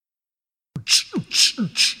You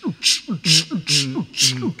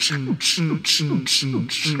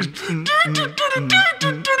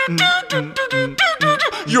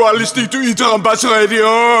are listening to Interim Bass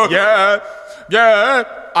Radio. Yeah.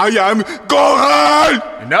 I am Goran.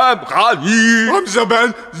 And I'm Ronny. From the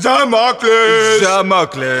band The Markless. The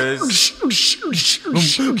Markless.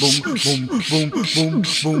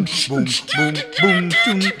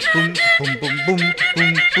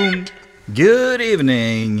 Good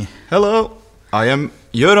evening. Hello, I am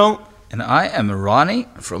Goran. And I am Ronny.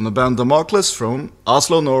 From the band The Markless from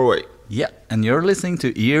Oslo, Norway. Yeah, and you're listening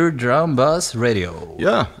to Eardrum Buzz Radio.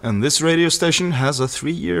 Yeah, and this radio station has a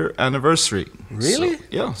 3-year anniversary. Really?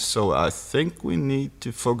 So I think we need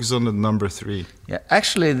to focus on the number 3. Yeah,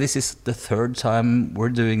 actually, this is the 3rd time we're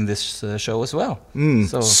doing this show as well.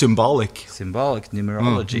 So symbolic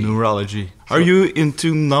Numerology. Numerology. Are you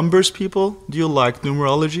into numbers, people? Do you like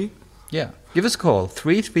numerology? Yeah. Give us a call,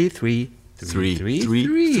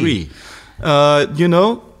 333-333.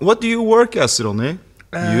 What do you work as, Ronny?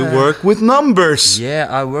 You work with numbers. Yeah,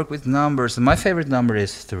 I work with numbers. And my favorite number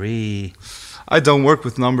is 3. I don't work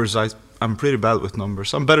with numbers. I'm pretty bad with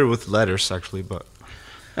numbers. I'm better with letters, actually,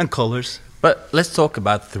 and colors. But let's talk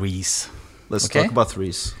about 3s. Let's talk about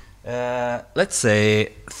 3s. Let's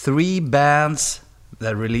say 3 bands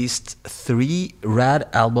that released 3 rad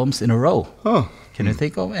albums in a row. Oh. Can you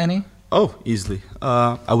think of any? Oh, easily.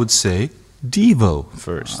 I would say Devo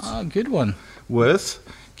first. Good one. With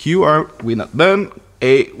Q are We Not Done,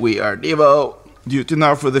 A We Are Devo, Duty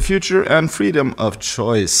Now for the Future, and Freedom of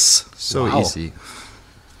Choice. So easy.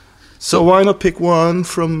 So why not pick one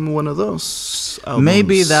from one of those albums?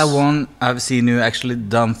 Maybe that one I've seen you actually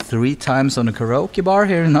done 3 times on a karaoke bar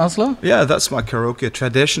here in Oslo. Yeah, that's my karaoke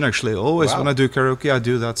tradition, actually. Always when I do karaoke, I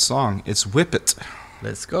do that song. It's Whip It.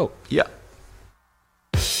 Let's go. Yeah.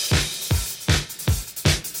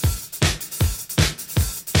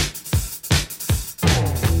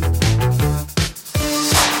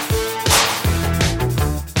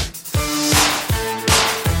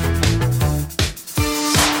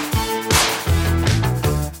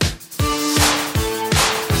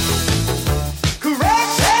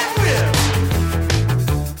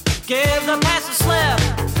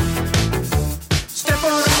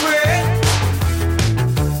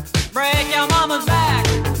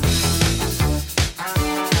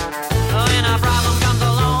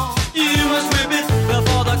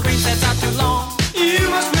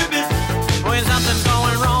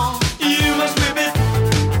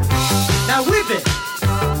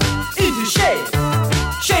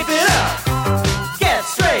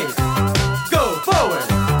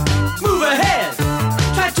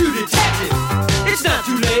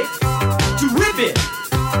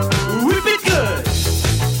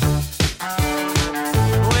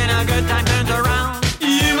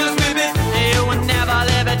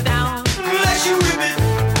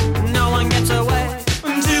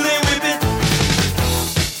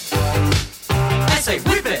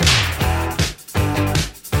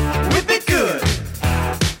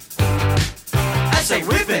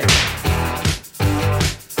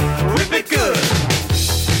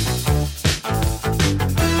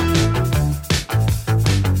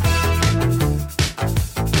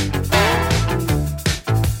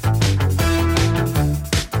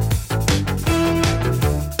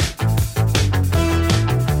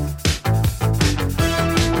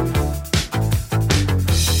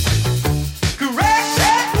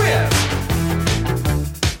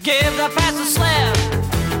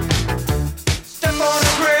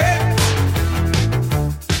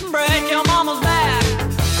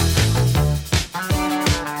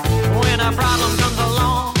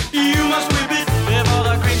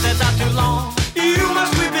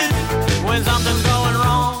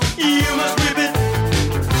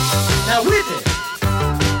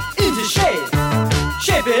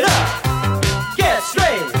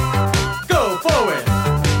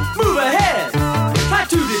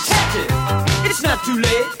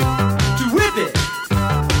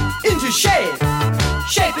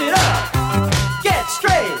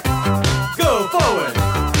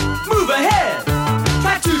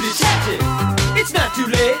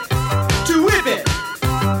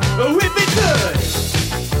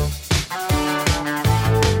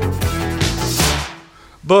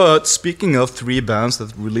 But speaking of 3 bands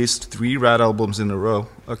that released 3 rad albums in a row,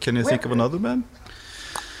 can you think of another band?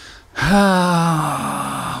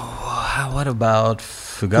 What about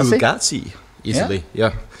Fugazi? Fugazi, easily,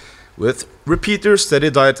 yeah. With Repeater, Steady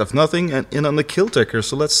Diet of Nothing, and In on the Killtaker.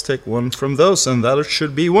 So let's take one from those, and that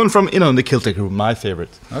should be one from In on the Killtaker, my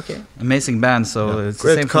favorite. Okay, amazing band, so it's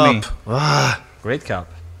Great the same cop. for me. Great cop.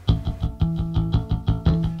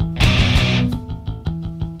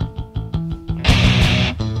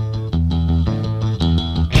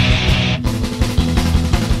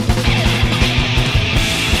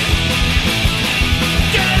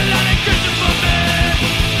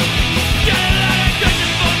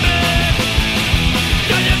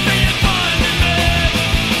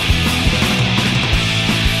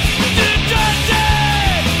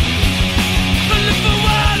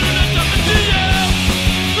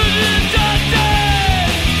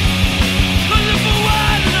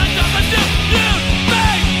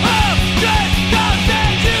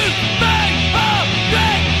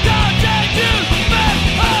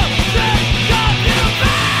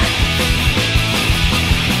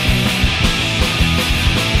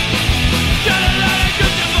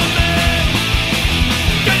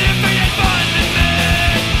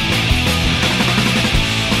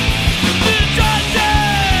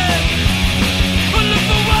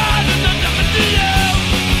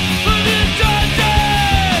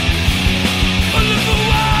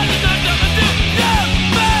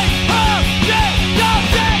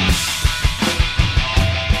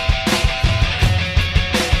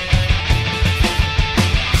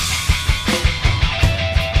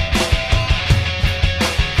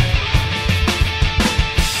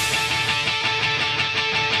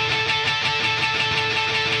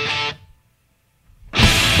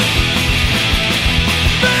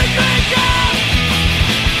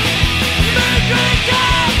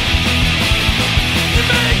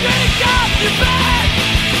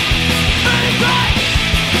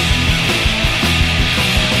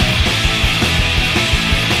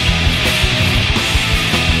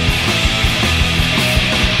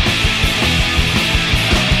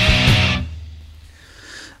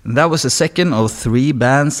 That was the second of 3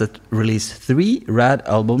 bands that released 3 rad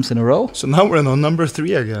albums in a row. So now we're on number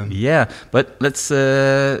 3 again. Yeah, but let's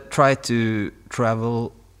try to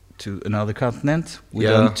travel to another continent. We've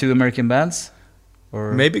done 2 American bands.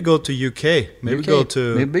 Or maybe go to UK. Maybe go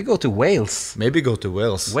to Wales. Maybe go to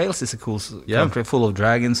Wales. Wales is a cool country full of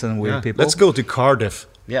dragons and weird people. Let's go to Cardiff.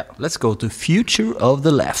 Yeah, let's go to Future of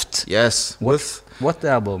the Left. Yes. What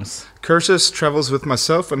albums? Curses, Travels with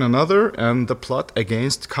Myself and Another, and The Plot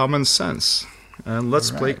Against Common Sense. And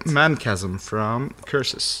let's play Manchasm from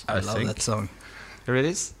Curses. I love that song. Here it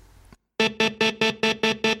is.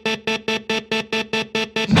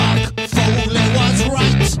 Mark Foley was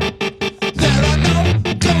right. There are no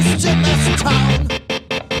ghosts in this town.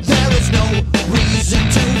 There is no reason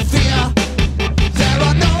to fear. There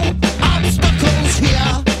are no obstacles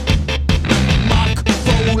here. Mark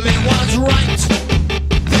Foley was right.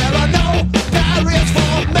 There are no barriers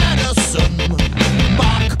for medicine.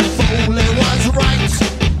 Mark Foley was right.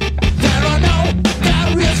 There are no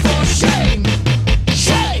barriers for shame.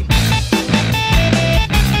 Shame.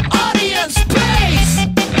 Audience, please.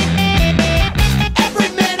 Every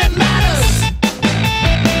minute matters.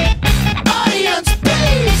 Audience,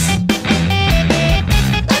 please.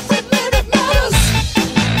 Every minute matters.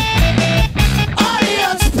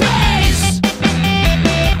 Audience, please.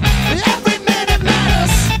 Every minute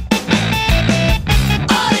matters.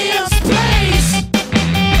 Audience, please.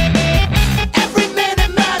 Every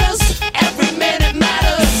minute matters. Every minute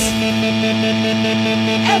matters.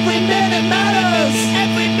 Every minute matters.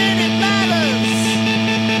 Every minute matters.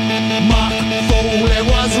 Mark Foley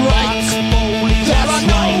was right. There are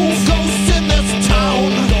no ghosts in this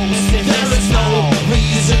town. There is no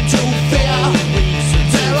reason to fear.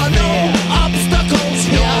 There are no obstacles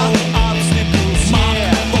here. Mark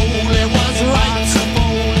Foley was right.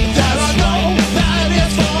 There are no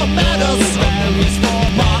barriers for medicine.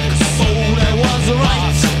 Mark Foley was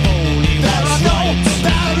right. There are no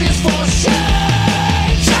barriers for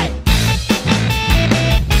shame. Shame.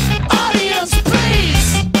 Audience, please.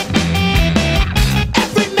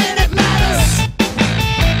 Every minute matters.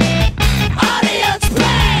 Audience,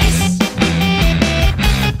 please.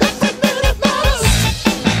 Every minute matters.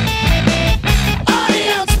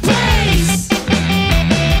 Audience, please.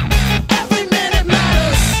 Every minute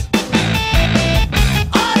matters.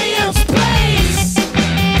 Audience, please.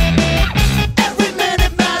 Every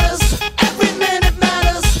minute matters. Every minute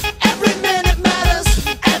matters. Every minute matters.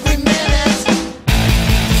 Every minute.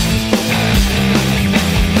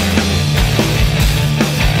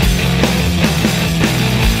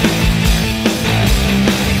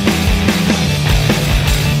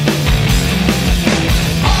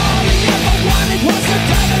 All he ever wanted was a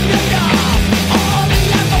Terminator. All he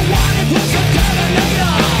ever wanted was a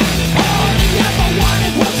Terminator. All he ever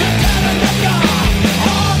wanted was a Terminator.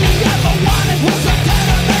 All he ever wanted was a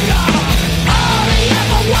Terminator. All he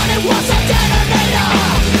ever wanted was a Terminator.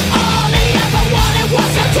 All he ever wanted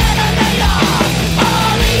was a Terminator.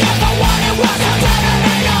 All he ever wanted was a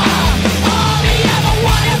Terminator. All he ever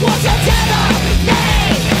wanted was a Terminator.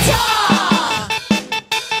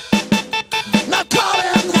 Now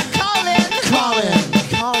Colin is a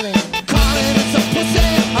pussy,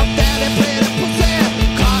 a very pretty pussy.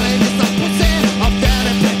 Colin is a pussy, a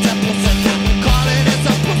very pretty pussy. Colin is a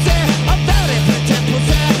pussy, a very pretty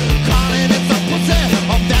pussy. Colin is a pussy,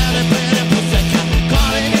 a very pretty pussy.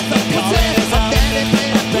 Colin is a pussy, a very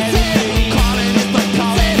pretty pussy. Colin is a pussy,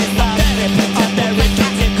 a very pretty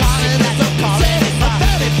pussy. Colin is a pussy, a very pretty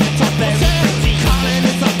pussy. Colin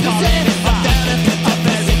is a pussy, a very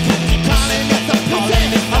pretty pussy. Colin is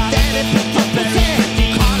a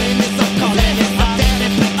pussy, a very pretty pussy. Colin is a pussy, a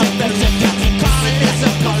very pretty pussy. Colin is a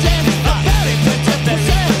pussy, a very pretty pussy.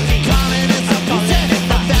 Colin is a pussy, a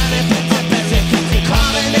very pretty pussy.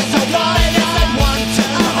 Colin is a wine I want to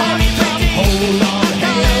have. Hold on,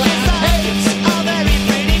 hail and hate. A very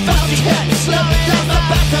pretty pussy. Slipped down the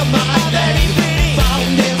back of my neck.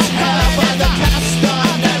 Found his hair by the castor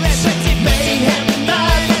nets. Made him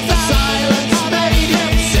mad, but the silence made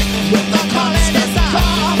him sick with the constant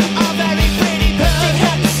cough. A very pretty pussy. Heard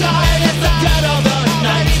him sigh at the dead of the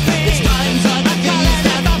night. It's times like these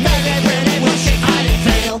that make me really wish I'd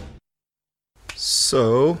fail.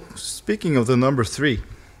 So, speaking of the number 3,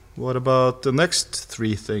 what about the next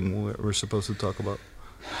 3 thing we're supposed to talk about?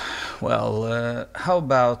 Well, how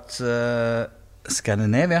about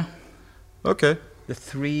Scandinavia? Okay. The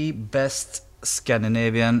 3 best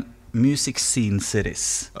Scandinavian music scene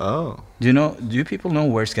cities. Oh. Do you people know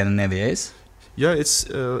where Scandinavia is? Yeah, it's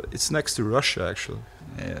next to Russia, actually.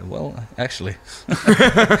 Well, actually.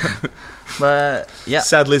 But yeah.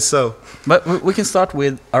 Sadly so. But we can start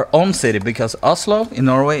with our own city, because Oslo in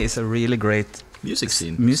Norway is a really great Music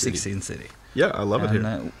scene. scene city. Yeah, I love it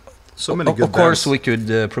here. So many of good course, bands. we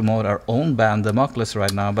could promote our own band, Democles,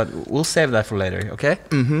 right now, but we'll save that for later, okay?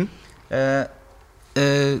 Mm-hmm.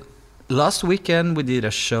 Last weekend we did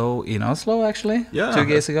a show in Oslo, actually. Yeah. 2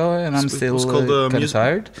 days ago, and I'm still kind of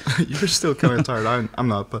tired. You're still kind of tired. I'm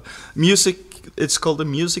not, but music. It's called the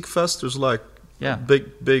Music Fest. There's like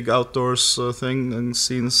big outdoors thing and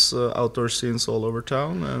scenes, outdoor scenes all over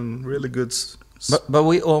town, and really good. But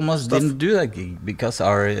we almost didn't do that gig because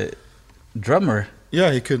our drummer.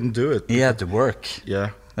 Yeah, he couldn't do it. He had to work. Yeah.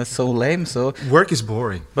 That's so lame. So work is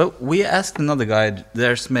boring. But we asked another guy.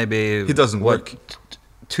 There's maybe he doesn't work.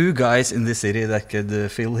 2 guys in the city that could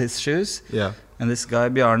fill his shoes. Yeah. And this guy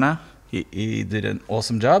Bjarne, he did an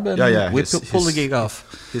awesome job, and we pulled the gig off.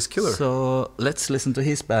 He's killer. So let's listen to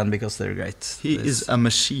his band because they're great. He is a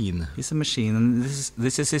machine. He's a machine, and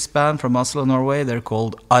this is his band from Oslo, Norway. They're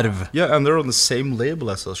called Arv. Yeah, and they're on the same label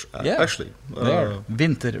as us. Actually, they are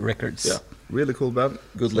Winter Records. Yeah, really cool band.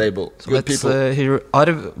 Good label. So good let's people. Hear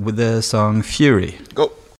Arv with the song Fury.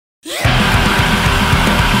 Go.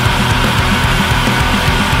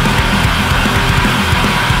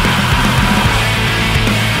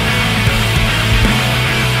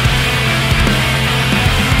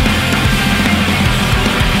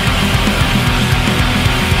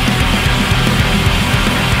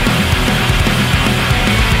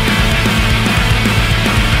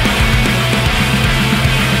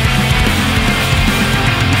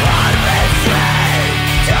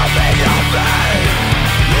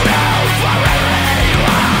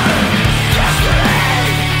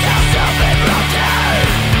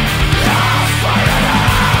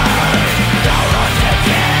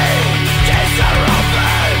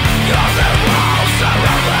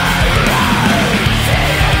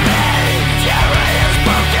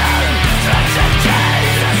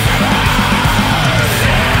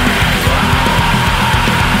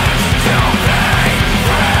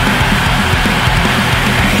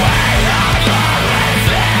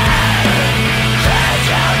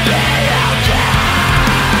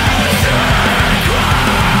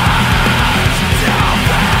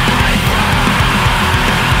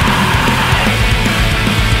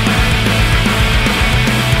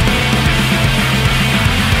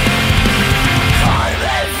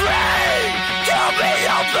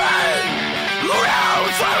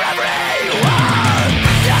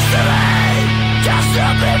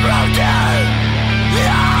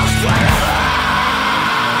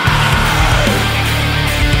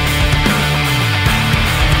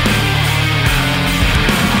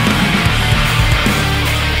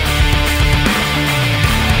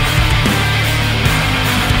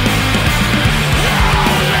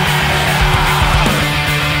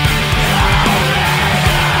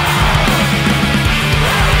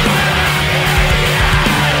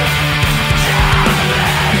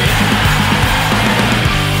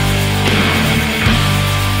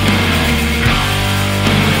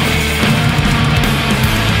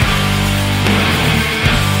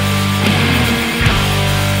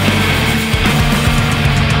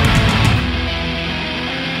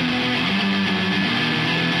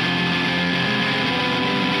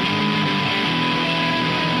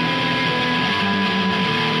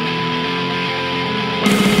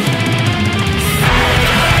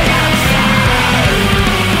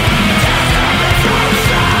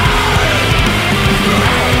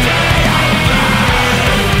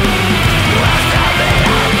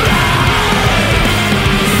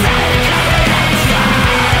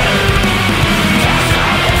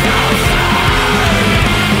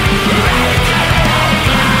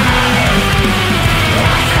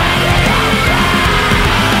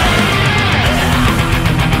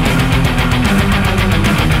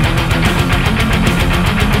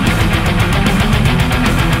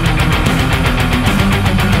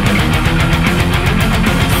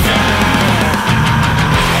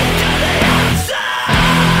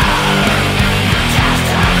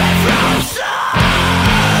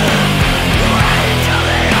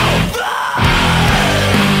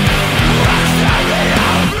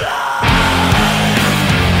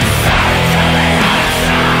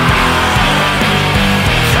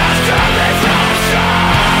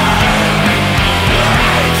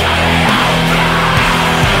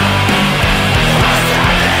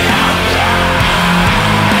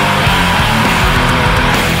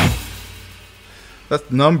 That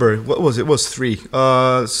number, what was it? It was 3.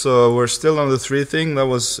 So we're still on the 3 thing. That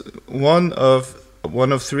was one of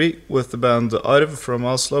one of three with the band Arv from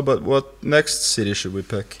Oslo. But what next city should we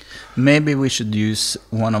pick? Maybe we should use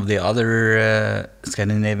one of the other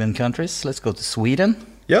Scandinavian countries. Let's go to Sweden.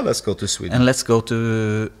 Yeah, let's go to Sweden. And let's go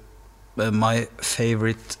to my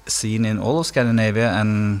favorite scene in all of Scandinavia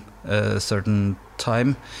and a certain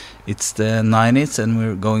time. It's the 90s, and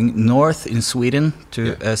we're going north in Sweden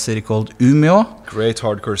to a city called Umeå. Great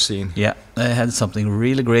hardcore scene. Yeah, they had something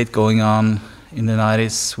really great going on in the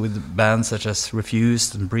 90s with bands such as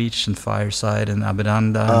Refused and Breach and Fireside and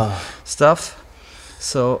Abedanda and stuff.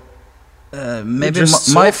 So maybe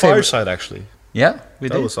my favorite... Fireside, actually. Yeah, we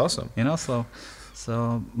did. That was awesome. You know, so,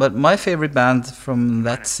 but my favorite band from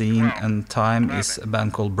that scene and time is a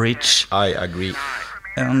band called Breach. I agree.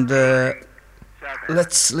 And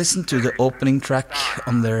let's listen to the opening track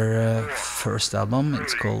on their first album.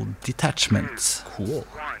 It's called Detachment. Cool.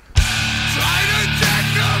 Try to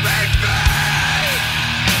decorate me.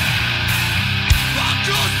 I'll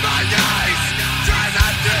close my eyes. Try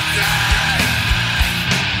not to see.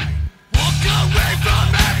 Walk away from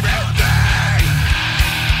everything.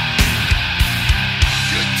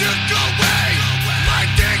 You took away my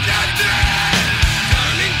dignity.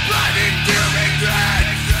 Turning blood into regret.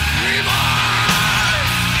 Remorse.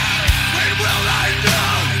 When will I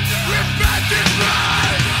know repentance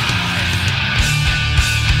rise?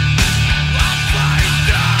 I'll find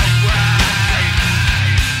a way.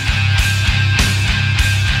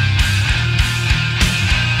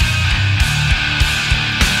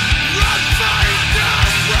 I'll find a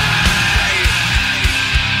way.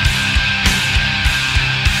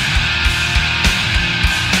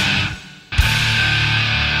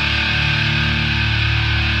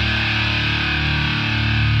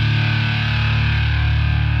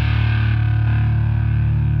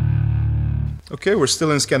 Okay, we're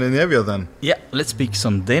still in Scandinavia then. Yeah, let's speak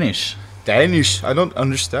some Danish. Danish? I don't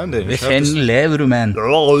understand Danish. Man.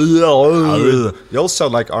 You all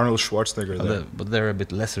sound like Arnold Schwarzenegger there. But they're a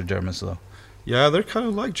bit lesser Germans though. Yeah, they're kind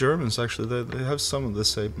of like Germans actually. They have some of the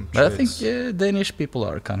same But I traits. think Danish people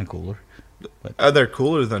are kind of cooler. They're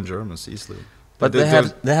cooler than Germans easily. But they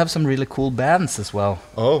have some really cool bands as well.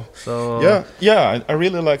 Oh, So yeah. I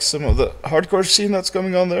really like some of the hardcore scene that's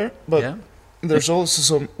going on there. But yeah. there's also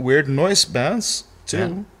some weird noise bands too.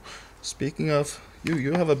 Yeah. Speaking of,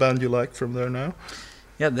 you have a band you like from there now.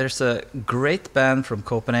 Yeah, there's a great band from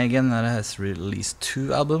Copenhagen that has released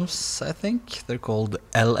 2 albums, I think. They're called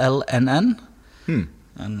LLNN.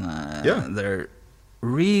 And they're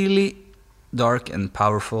really dark and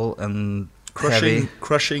powerful and heavy.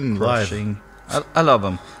 Crushing live. I love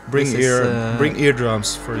them. Bring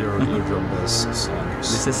eardrums for your eardrum songs.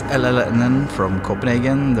 This is LLNN from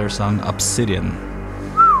Copenhagen, their song Obsidian.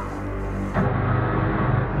 I'll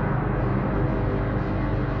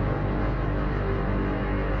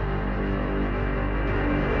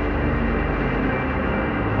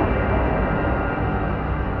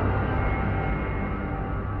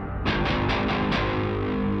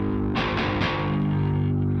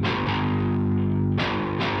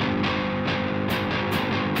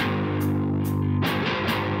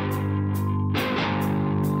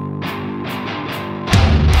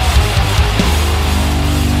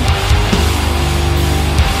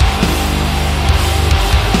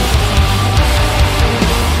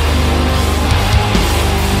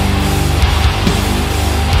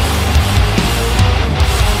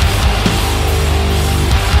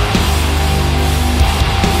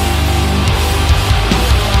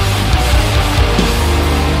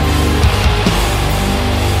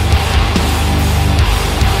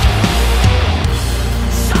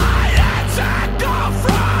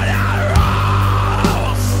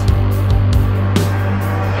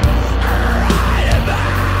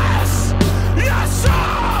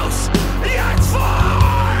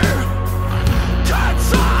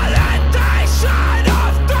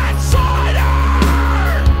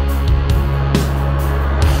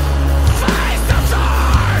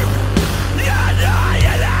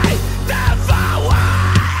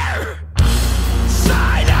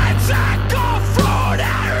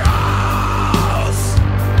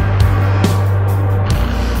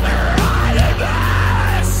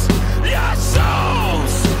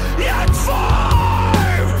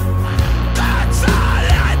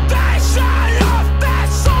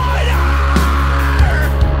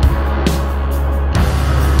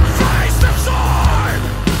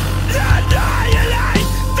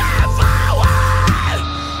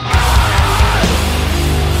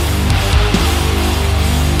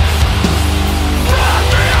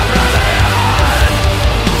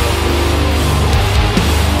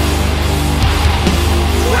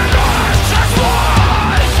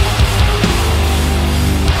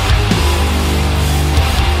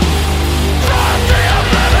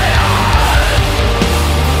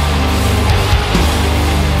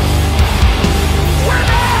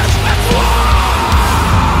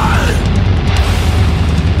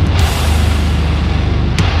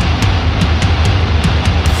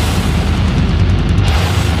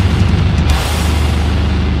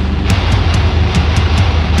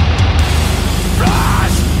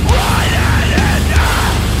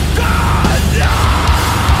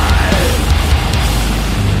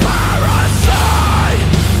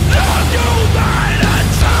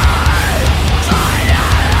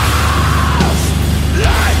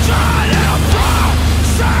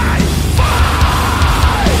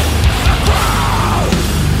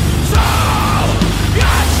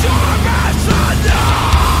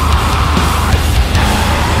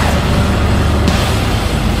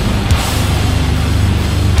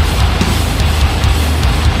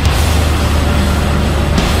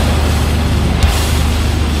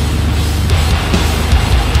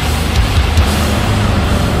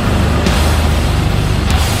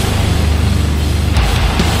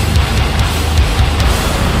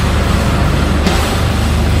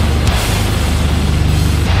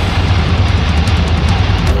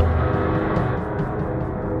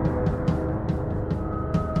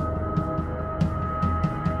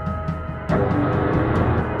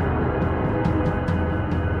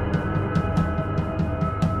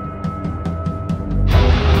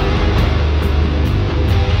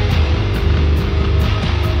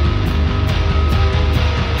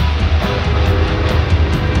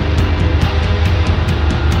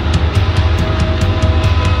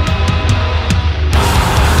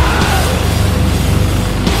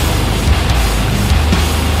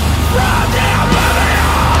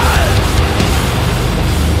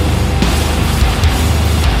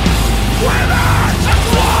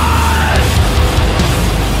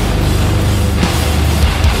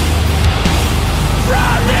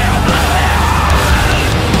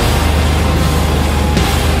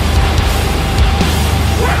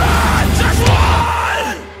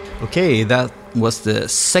Okay, that was the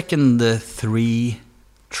second three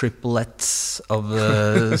triplets of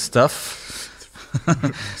stuff.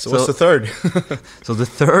 So what's the third? So the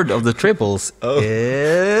third of the triples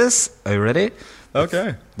is... Are you ready?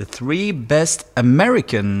 Okay. The three best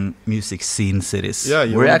American music scene cities. Yeah,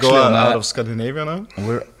 you want to go out of Scandinavia now?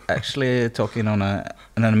 We're actually talking on an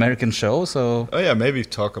American show, so... Oh yeah, maybe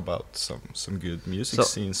talk about some good music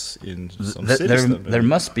scenes in some cities. There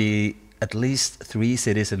must be at least 3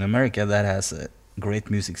 cities in America that has a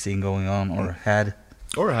great music scene going on, or had.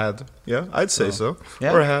 Or had, yeah, I'd say so.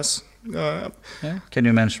 Yeah. Or has. Yeah. Can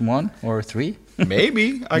you mention 1 or 3?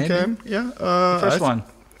 Maybe I can. Yeah. First one.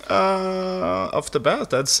 Off the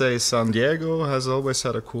bat, I'd say San Diego has always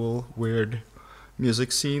had a cool, weird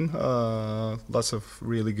music scene. Lots of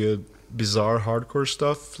really good, bizarre hardcore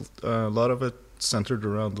stuff. A lot of it centered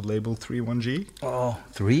around the label 31G. Oh,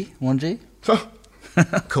 31G?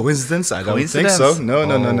 Coincidence? I don't think so. No.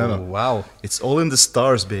 Wow. It's all in the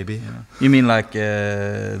stars, baby. Yeah. You mean like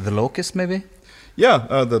the Locust, maybe?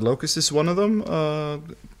 Yeah, the Locust is one of them.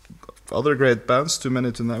 Other great bands, too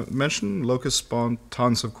many to mention. Locust spawned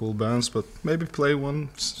tons of cool bands, but maybe play one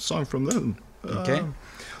song from them. Okay.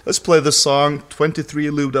 Let's play the song 23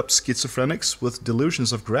 Lubed Up Schizophrenics with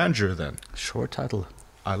Delusions of Grandeur then. Short title.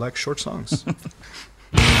 I like short songs.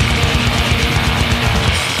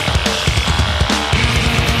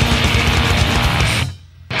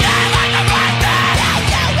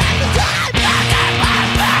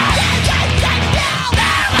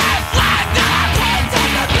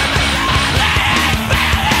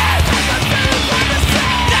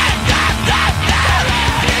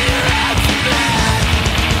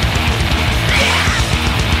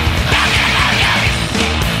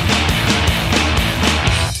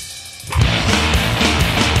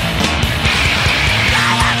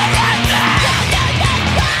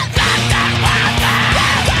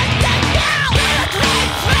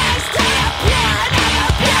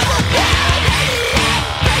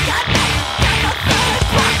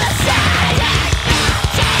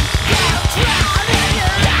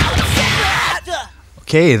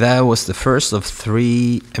 Okay, that was the first of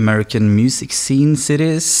 3 American music scene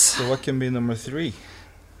cities. So what can be number 3?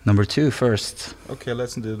 Number 2 first. Okay,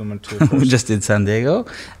 let's do number 2 first. We just did San Diego,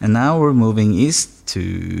 and now we're moving east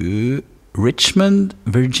to Richmond,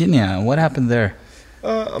 Virginia. What happened there?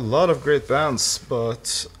 A lot of great bands,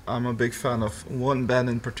 but I'm a big fan of one band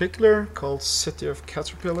in particular called City of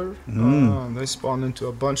Caterpillar. They spawned into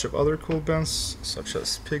a bunch of other cool bands, such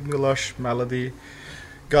as Pygmy Lush, Malady,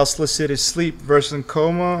 Ghastly City Sleep, Versus and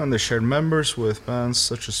Coma, and they shared members with bands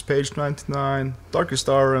such as Page 99, Darkest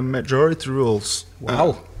Hour, and Majority Rules.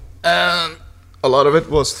 Wow. And a lot of it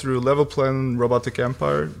was through Level Plan and Robotic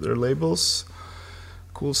Empire, their labels.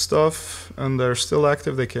 Cool stuff, and they're still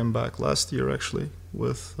active. They came back last year, actually,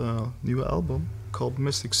 with a new album called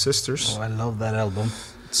Mystic Sisters. Oh, I love that album.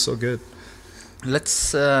 It's so good.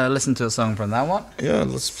 Let's listen to a song from that one. Yeah,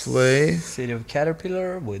 let's play City of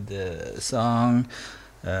Caterpillar with the song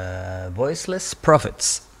Voiceless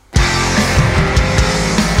Prophets.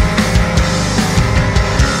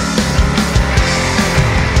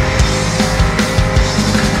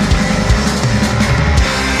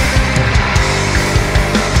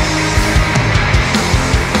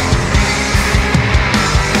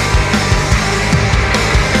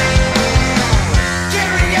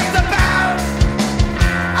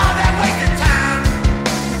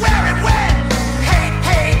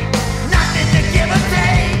 Nothing to give a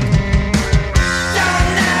day.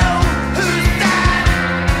 Don't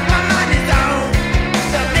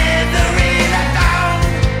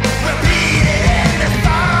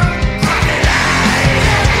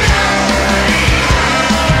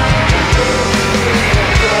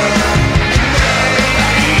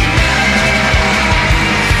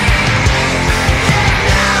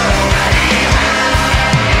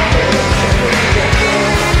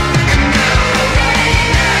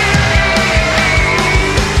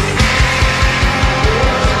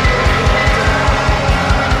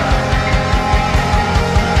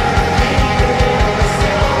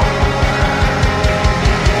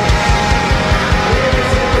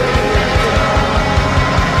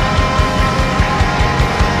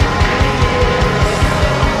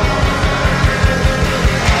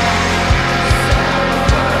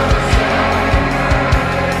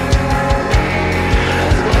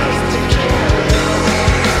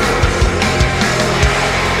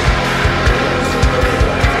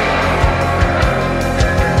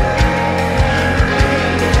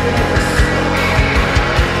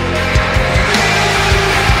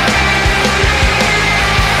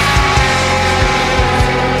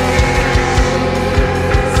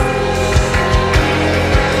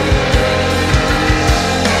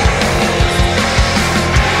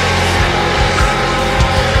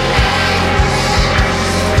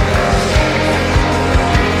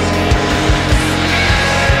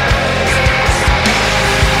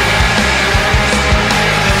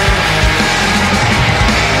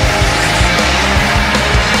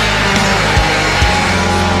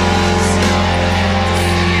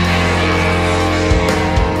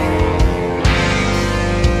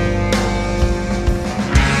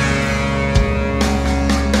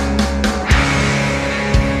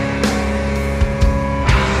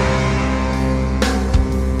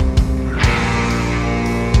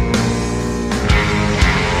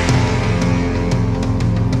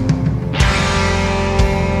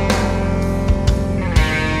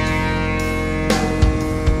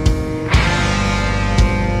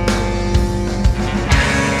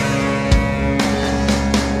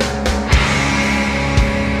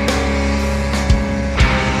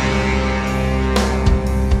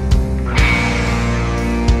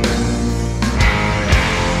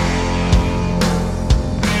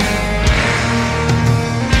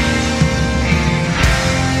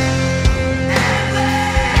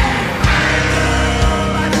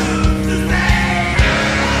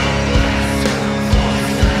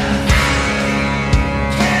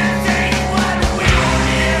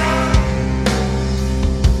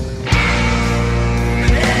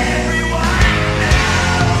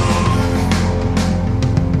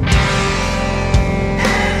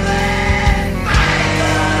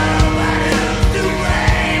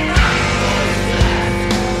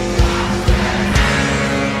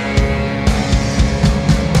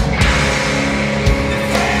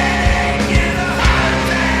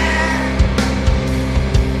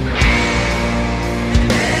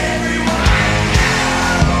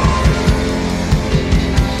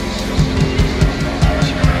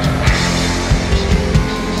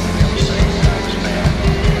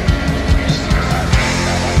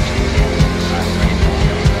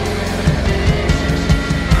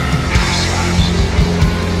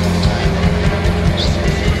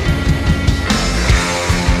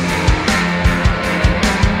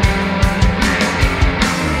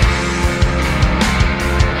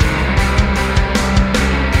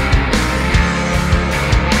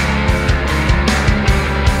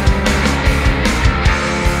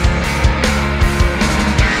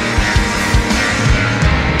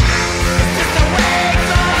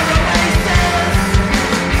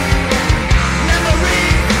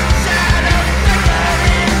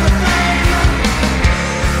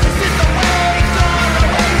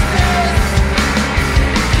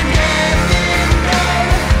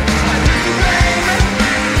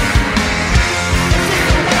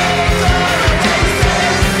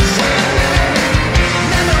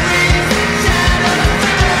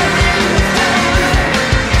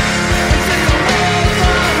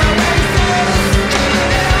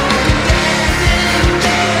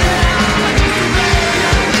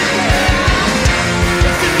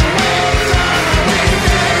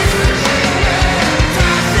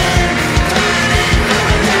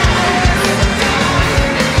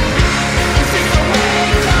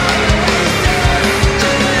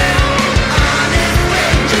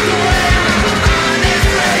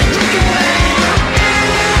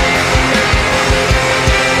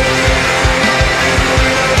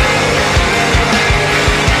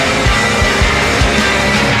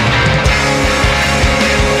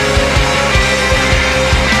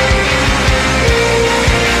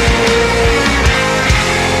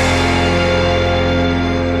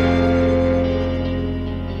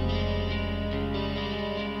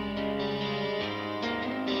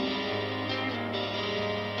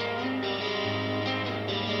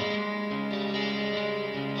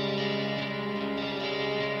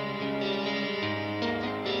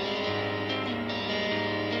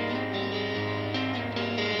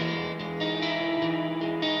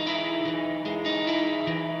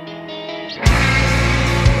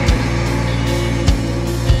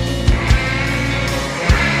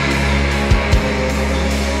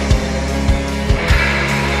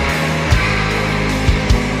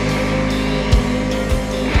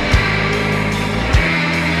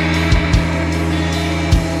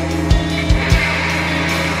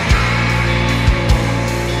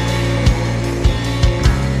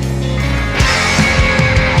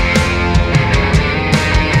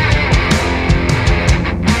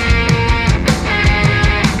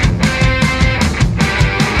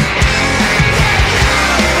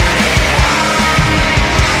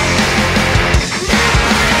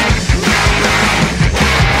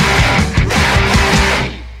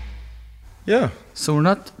Yeah. So we're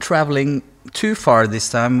not traveling too far this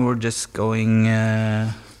time. We're just going.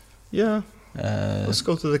 Yeah. Let's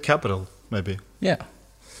go to the capital, maybe. Yeah.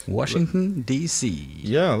 Washington D.C.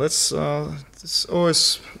 Yeah, let's. It's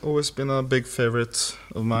always been a big favorite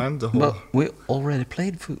of mine. The whole. But we already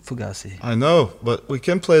played Fugazi. I know, but we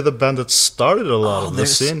can play the band that started a lot of the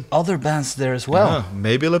scene. Other bands there as well. Yeah,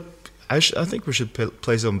 maybe I think we should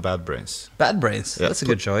play some Bad Brains. Bad Brains. Yeah, that's a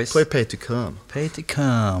good choice. Play Pay to Come. Pay to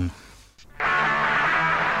Come.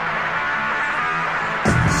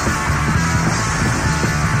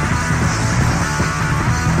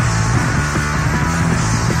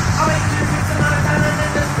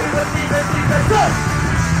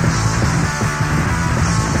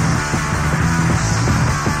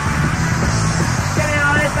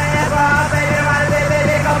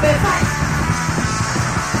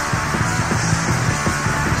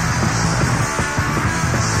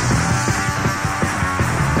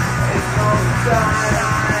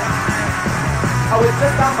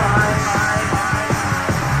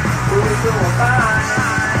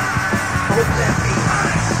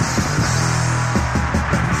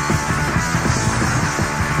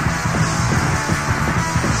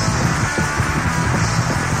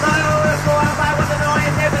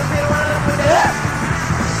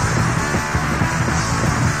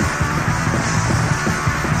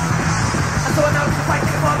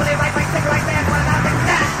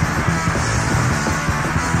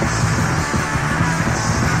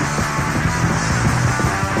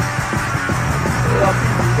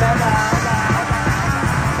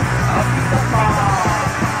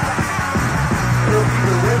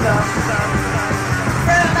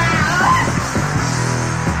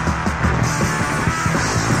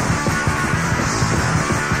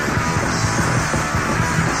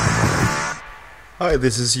 Hi,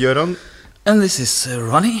 this is Goran. And this is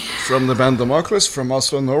Ronny. From the band Damocles from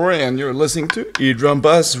Oslo, Norway, and you're listening to eDrum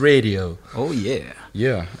Buzz Radio. Oh, yeah.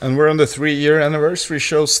 Yeah, and we're on the 3-year anniversary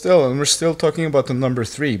show still, and we're still talking about the number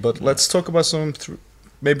 3, but let's talk about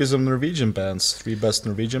maybe some Norwegian bands. 3 best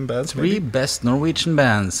Norwegian bands, maybe? 3 best Norwegian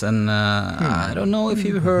bands, and I don't know if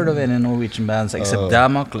you've heard of any Norwegian bands, except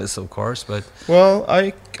Damocles, of course, but... Well,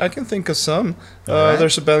 I can think of some. Right.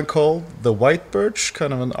 There's a band called The White Birch,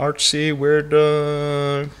 kind of an artsy, weird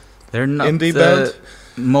they're not indie the band.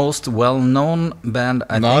 most well-known band,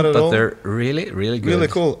 I Not think, at but all. they're really, really good. Really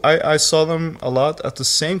cool. I saw them a lot at the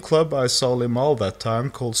same club I saw Limal that time,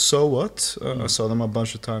 called So What. I saw them a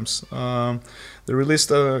bunch of times. They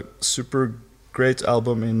released a super great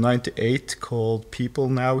album in '98 called People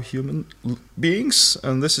Now Human Beings,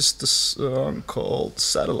 and this is the song called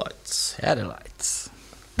Satellites. Satellites.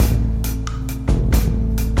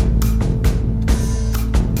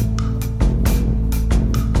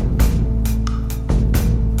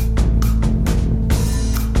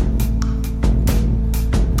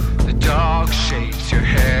 The dog shapes your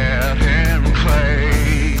head in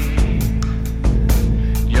clay.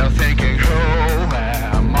 You're thinking, who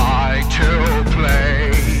am I to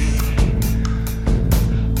play?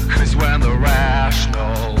 'Cause when the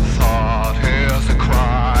rational thought is a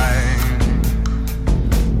crime,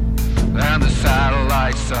 and the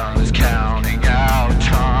satellite sun is counting out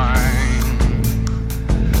time,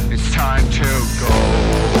 it's time to go.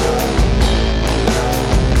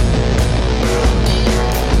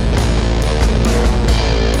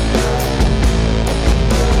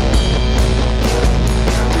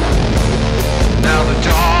 Now the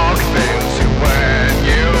dog fails you when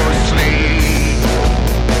you sleep,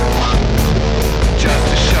 just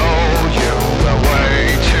to show you a way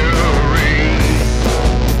to read,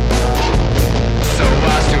 so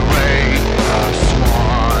as to raise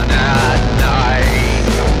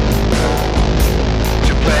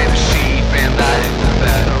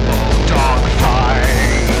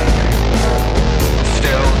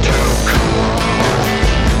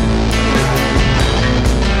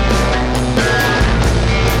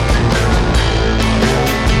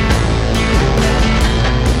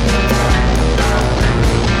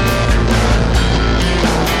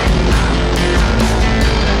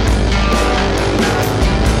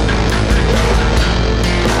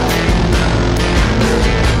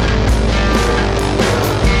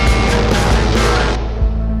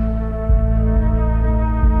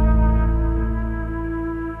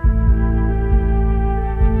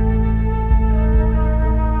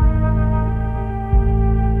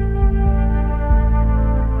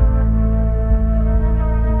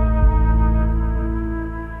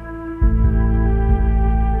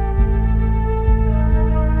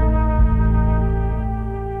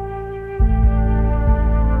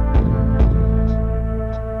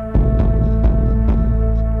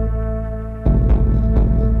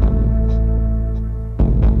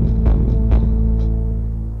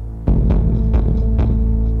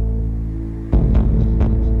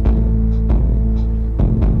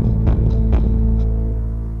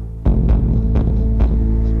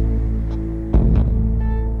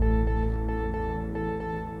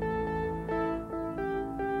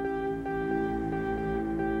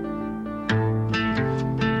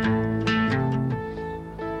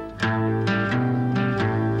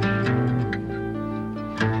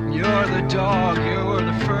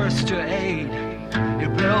stars to aid. You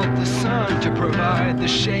built the sun to provide the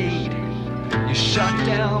shade. You shut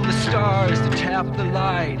down the stars to tap the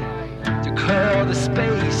light, to clear the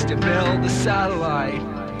space to build the satellite.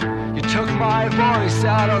 You took my voice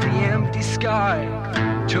out of the empty sky,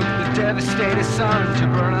 took the devastated sun to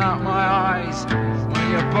burn out my eyes.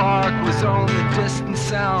 When your bark was only distant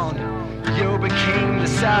sound, you became the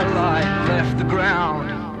satellite and left the ground.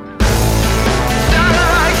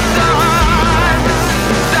 Satellite sun,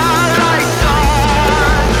 satellite sun,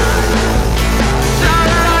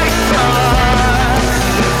 satellite sun,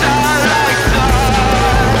 satellite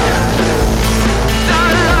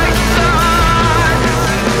sun,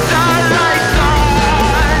 satellite sun,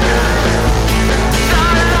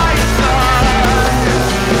 satellite sun,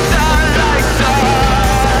 satellite sun,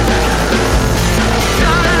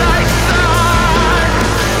 satellite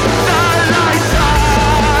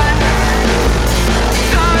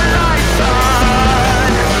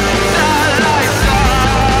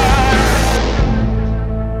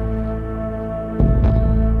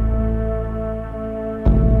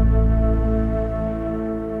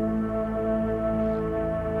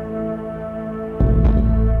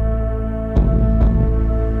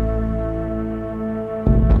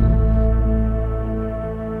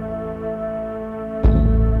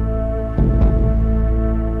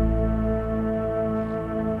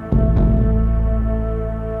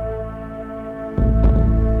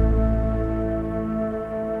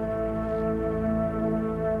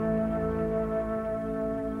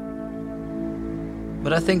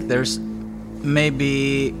But I think there's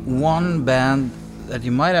maybe one band that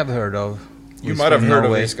you might have heard of. You might have heard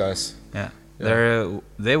of these guys. Yeah.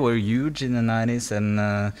 They were huge in the 90s and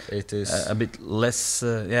 80s. A bit less.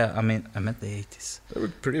 I meant the 80s. They were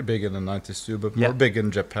pretty big in the 90s too, but more big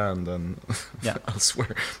in Japan than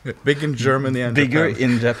elsewhere. Big in Germany and bigger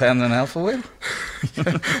Japan. in Japan than Alphaville?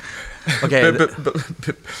 Okay.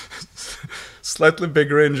 But slightly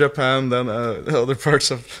bigger in Japan than other parts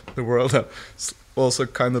of the world. Also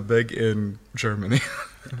kind of big in Germany.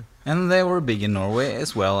 And they were big in Norway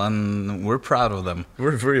as well, and we're proud of them.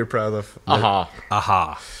 We're very proud of Aha.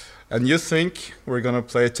 Aha. And you think we're gonna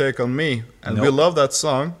play Take On Me, and Nope. we love that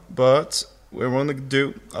song, but we want to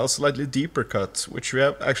do a slightly deeper cut, which we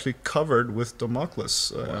have actually covered with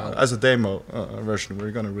Damocles as a demo version.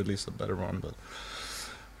 We're gonna release a better one, but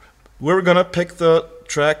we're gonna pick the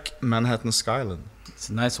track Manhattan Skyline. It's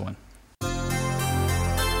a nice one.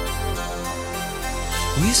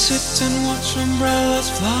 We sit and watch umbrellas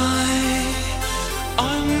fly.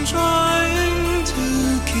 I'm trying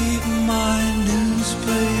to keep my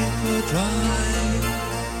newspaper dry.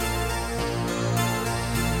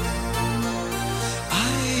 I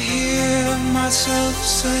hear myself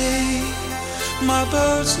say, my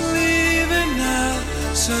boat's leaving now,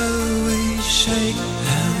 so we shake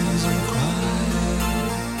hands and cry.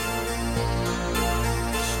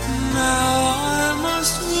 Now I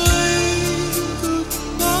must wait.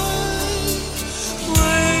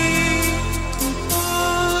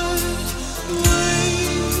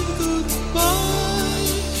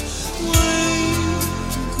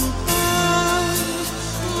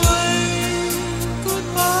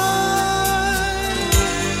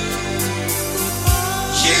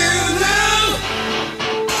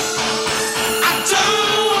 I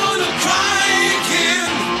don't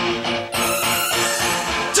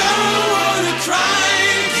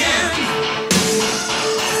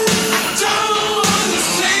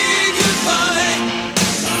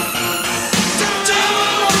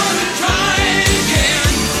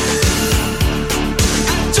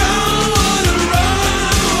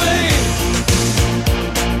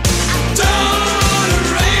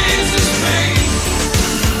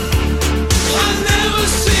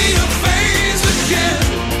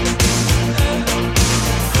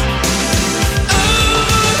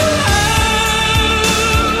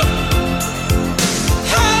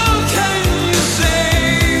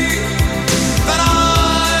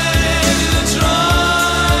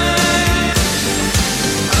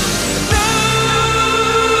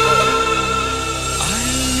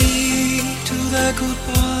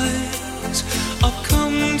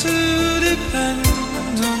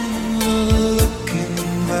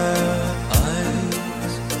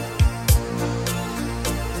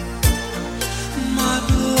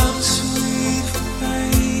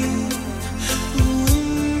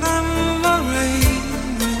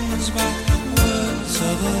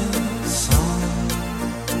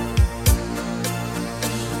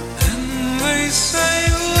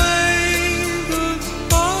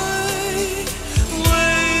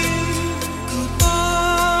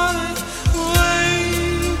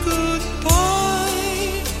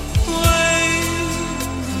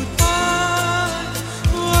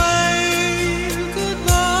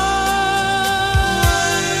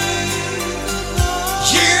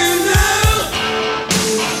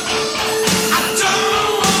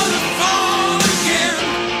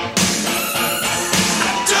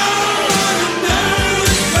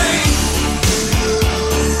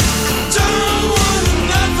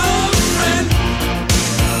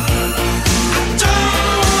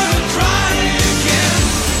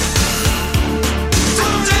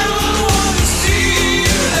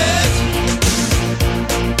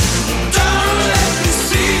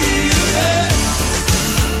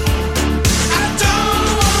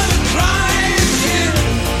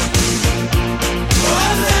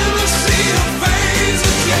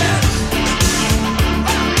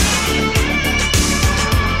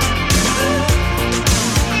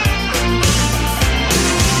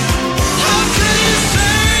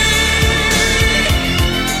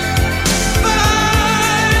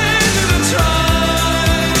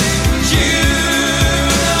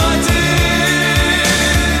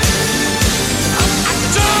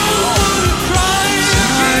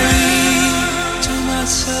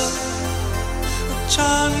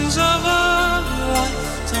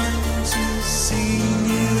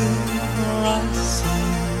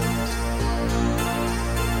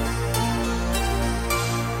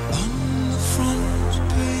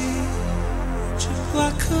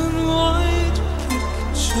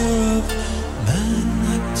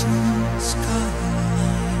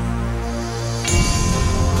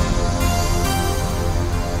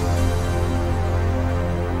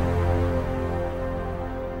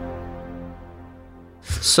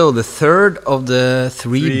So the third of the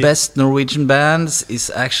three best Norwegian bands is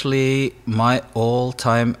actually my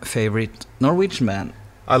all-time favorite Norwegian band.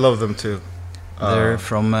 I love them too. They're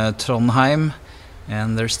from Trondheim,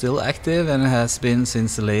 and they're still active, and it has been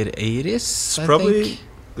since the late 80s. I think.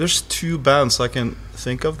 There's two bands I can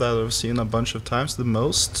think of that I've seen a bunch of times, the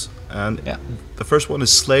most. And the first one is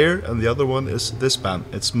Slayer, and the other one is this band.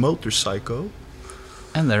 It's Motorpsycho.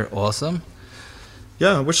 And they're awesome.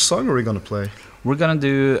 Yeah, which song are we gonna play? We're gonna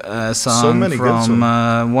do a song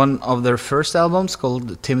from one of their first albums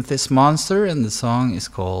called Timothy's Monster, and the song is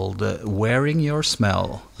called Wearing Your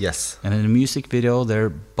Smell. Yes. And in the music video, they're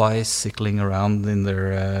bicycling around in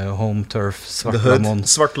their home turf,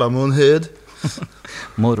 Svartlamoen hood.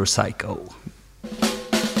 Motorpsycho.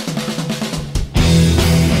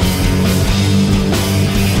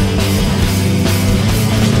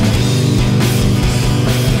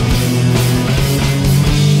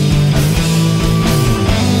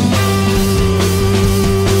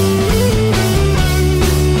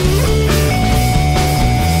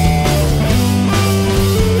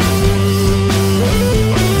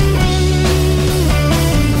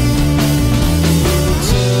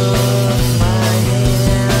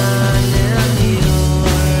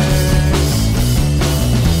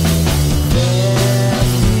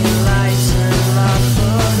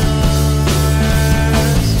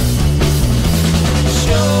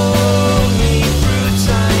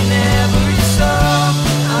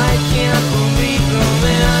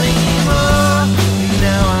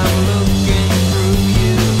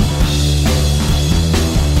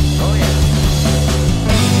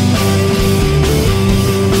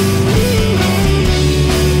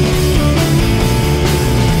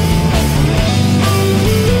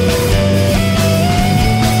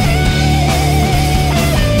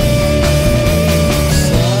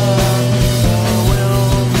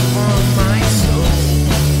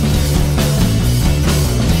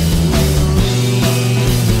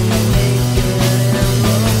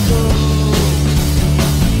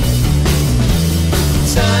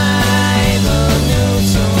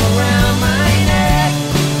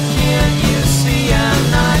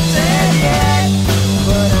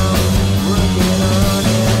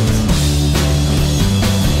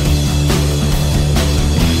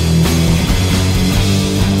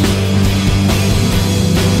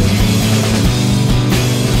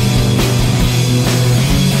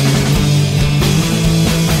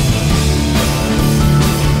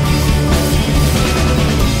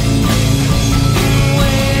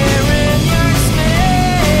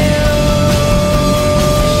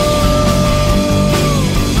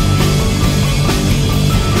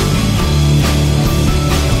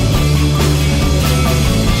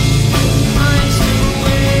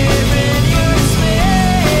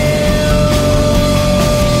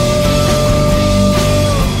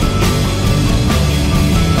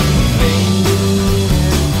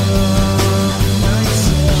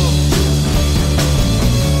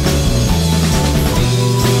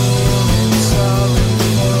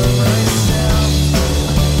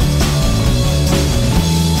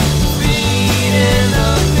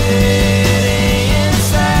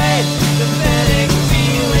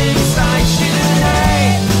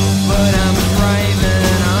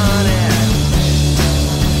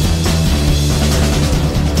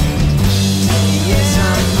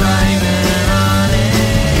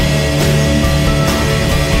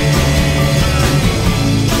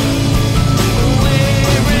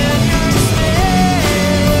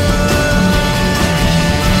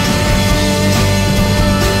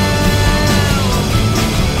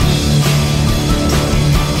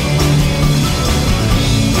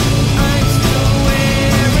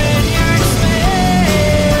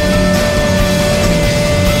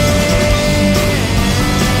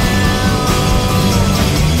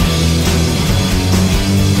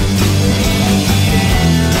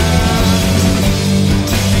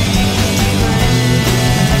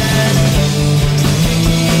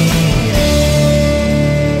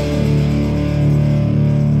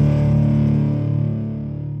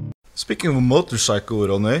 Speaking of Motorpsycho,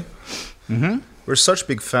 Ronny, we're such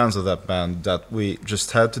big fans of that band that we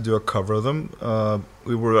just had to do a cover of them.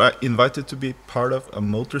 We were invited to be part of a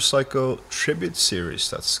Motorpsycho tribute series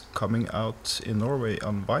that's coming out in Norway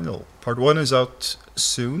on vinyl. Part 1 is out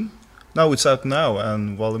soon. No, it's out now,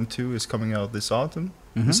 and Volume 2 is coming out this autumn,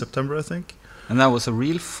 in September, I think. And that was a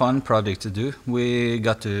real fun project to do. We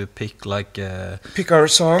got to pick pick our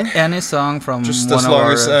song, any song from just one as of long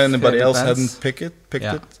our as anybody else bands. hadn't picked it,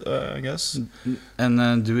 I guess.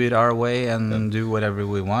 And do it our way and do whatever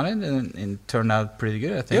we wanted, and it turned out pretty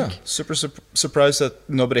good, I think. Yeah, super surprised that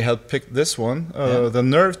nobody had picked this one. The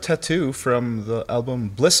Nerve Tattoo from the album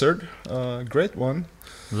Blizzard, great one.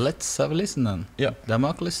 Let's have a listen then. Yeah.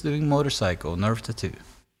 Damocles doing Motorcycle, Nerve Tattoo.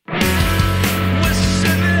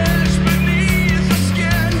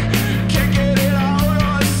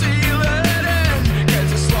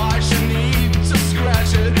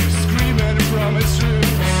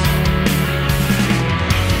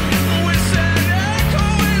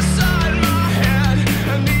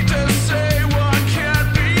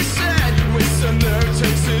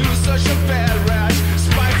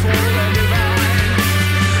 Spiteful and divine.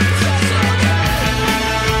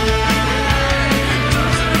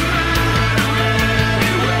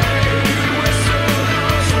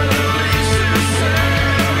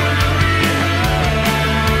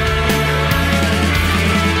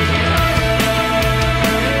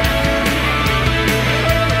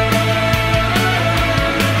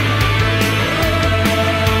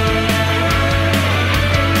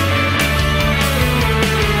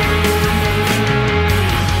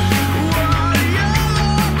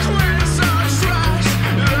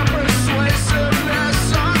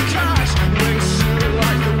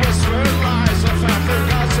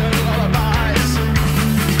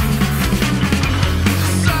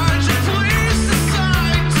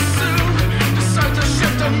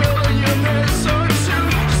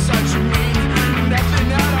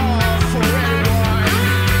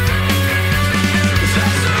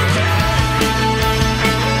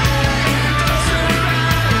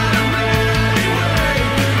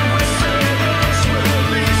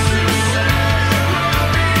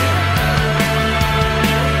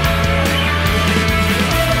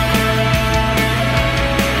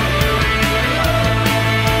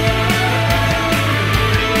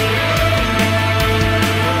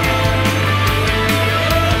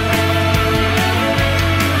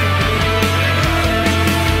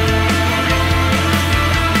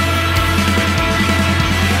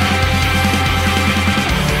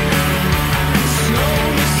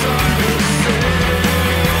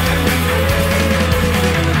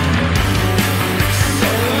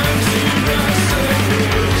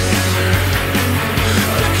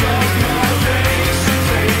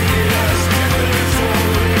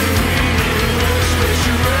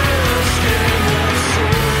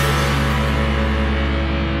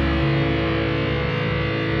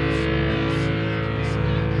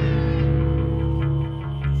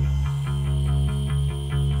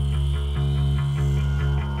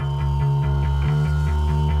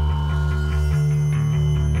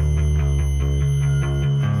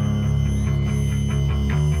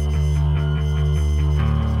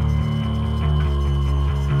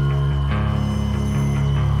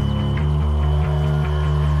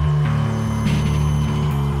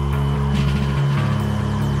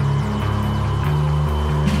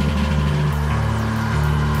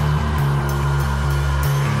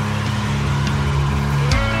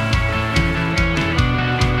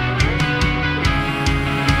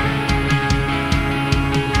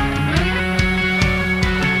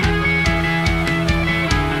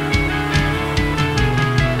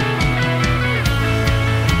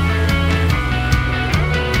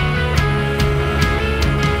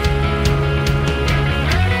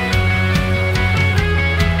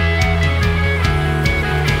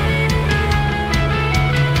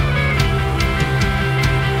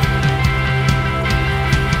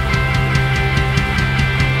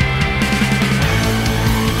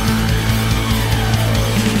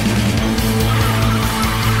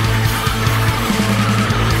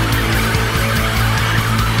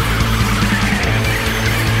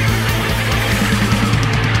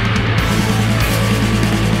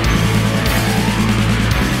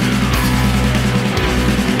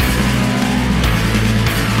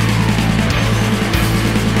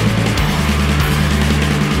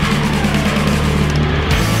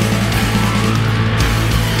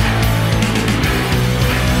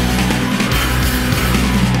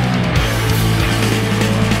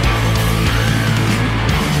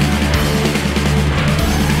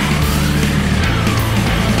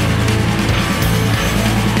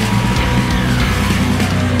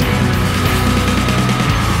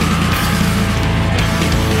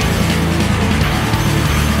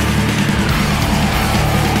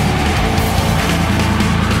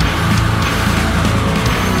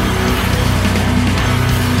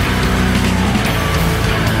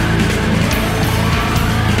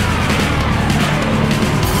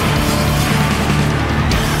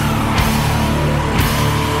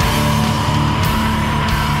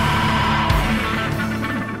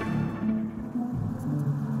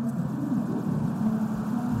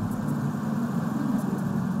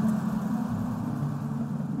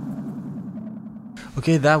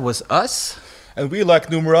 Okay, that was us. And we like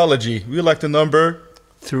numerology. We like the number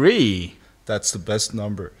 3. That's the best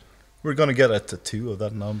number. We're gonna get a tattoo of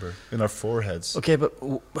that number in our foreheads. Okay, but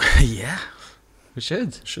yeah, we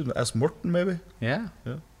should. Should ask Morten maybe. Yeah.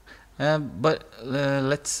 Yeah. But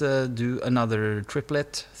let's do another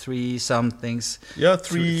triplet. 3 somethings. Yeah,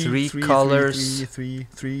 three colors. Three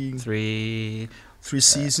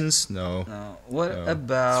seasons. No. What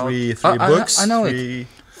about three books? I know it.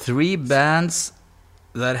 3 bands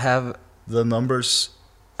that have the numbers.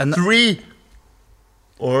 3.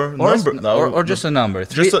 Or number, or just a number.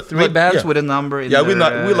 Three bands with a number in yeah,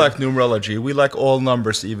 their, we like numerology. We like all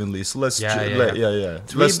numbers evenly. So let's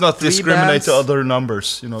let's not discriminate to other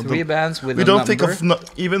numbers. 3 bands with. We don't think of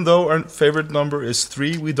even though our favorite number is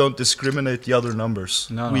 3, we don't discriminate the other numbers.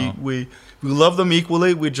 No, we love them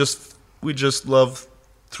equally. We just love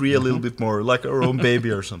 3 a little bit more, like our own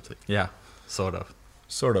baby or something. Yeah, sort of.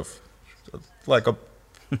 Like a.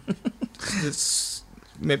 It's.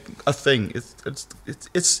 Maybe a thing.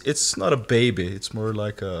 It's not a baby. It's more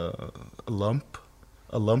like a lump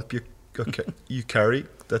you carry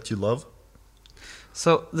that you love.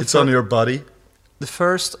 So it's on your body. The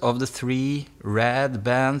first of the 3 rad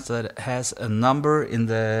bands that has a number in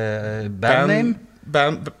the band name.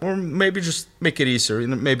 Or maybe just make it easier.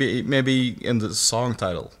 Maybe in the song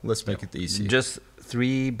title. Let's make it easy. Just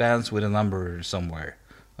 3 bands with a number somewhere.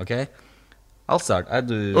 Okay, I'll start. I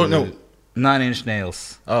do. Oh no. 9 Inch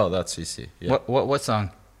Nails. Oh, that's easy. Yeah. What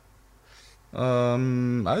song?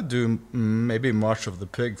 I do maybe March of the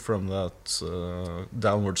Pig from that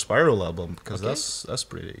Downward Spiral album because that's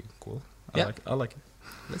pretty cool. I like it.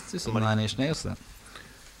 Let's do some 9 Inch Nails then.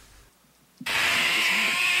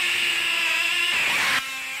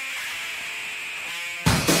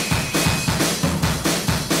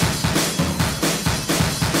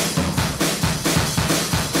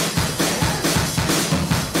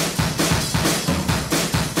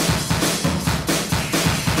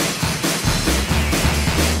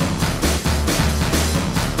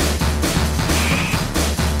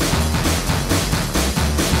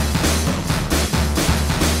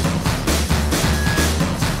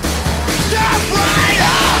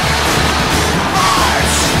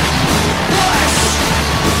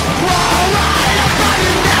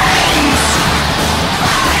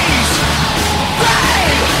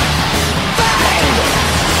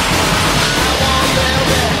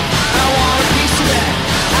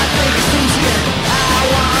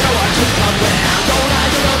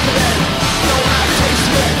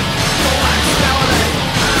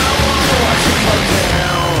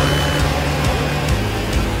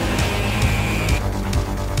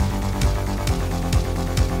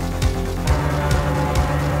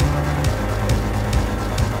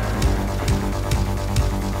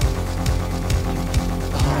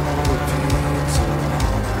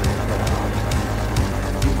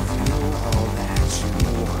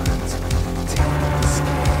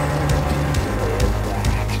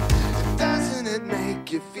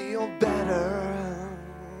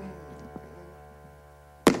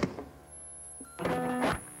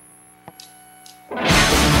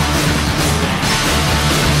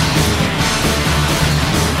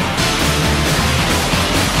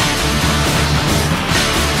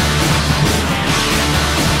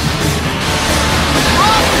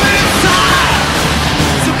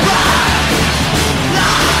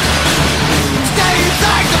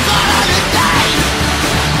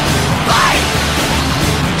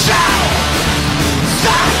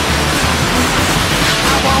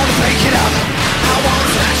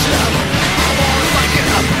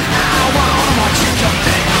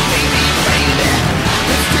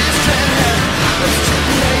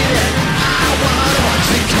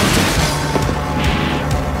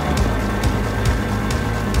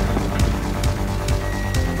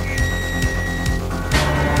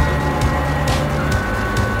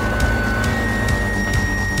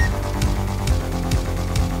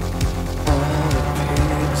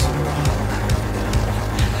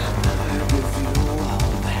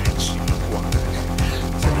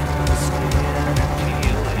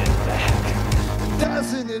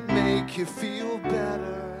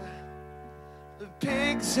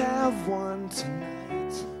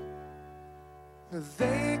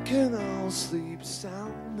 They can all sleep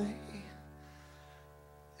soundly,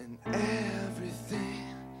 and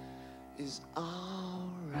everything is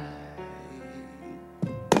alright.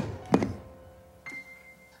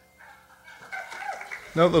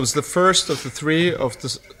 No, that was the first of the 3 of the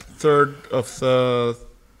third of the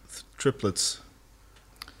triplets.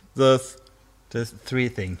 The 3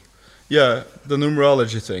 thing. Yeah, the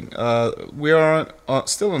numerology thing. We are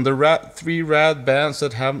still on the 3 rad bands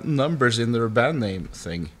that have numbers in their band name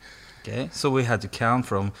thing. Okay, so we had to count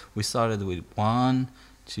from. We started with 1,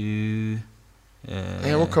 2.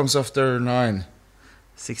 Hey, what comes after 9?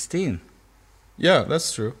 16. Yeah,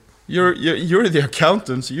 that's true. You're the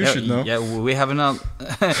accountant, so you should know. Yeah, we have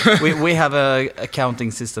we have a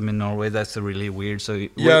accounting system in Norway that's really weird. So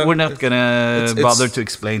we're not gonna bother to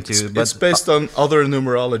explain to you. But it's based on other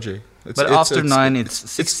numerology. After 9, it's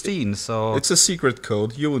 16. So it's a secret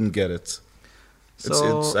code. You wouldn't get it.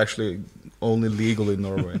 It's actually only legal in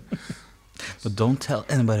Norway. But don't tell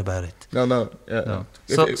anybody about it. No. Yeah. No.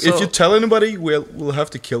 If you tell anybody, we'll have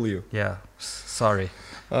to kill you. Yeah. Sorry.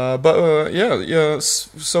 So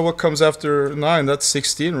what comes after 9? That's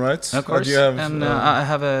 16, right? Of course. I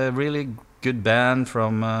have a really good band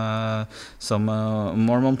from some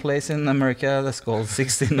Mormon place in America that's called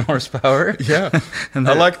 16 Horsepower. Yeah, and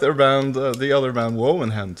I like their band, the other band,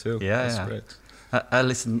 Wovenhand, too. Yeah, that's great. I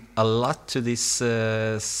listened a lot to this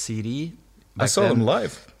CD. I saw them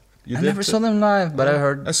live. I never saw them live, but I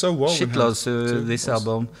heard shitloads to this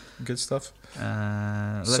album. Good stuff.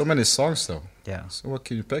 So many songs, though. Yeah. So what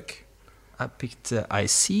can you pick? I picked I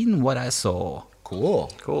Seen What I Saw. Cool.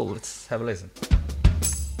 Let's have a listen.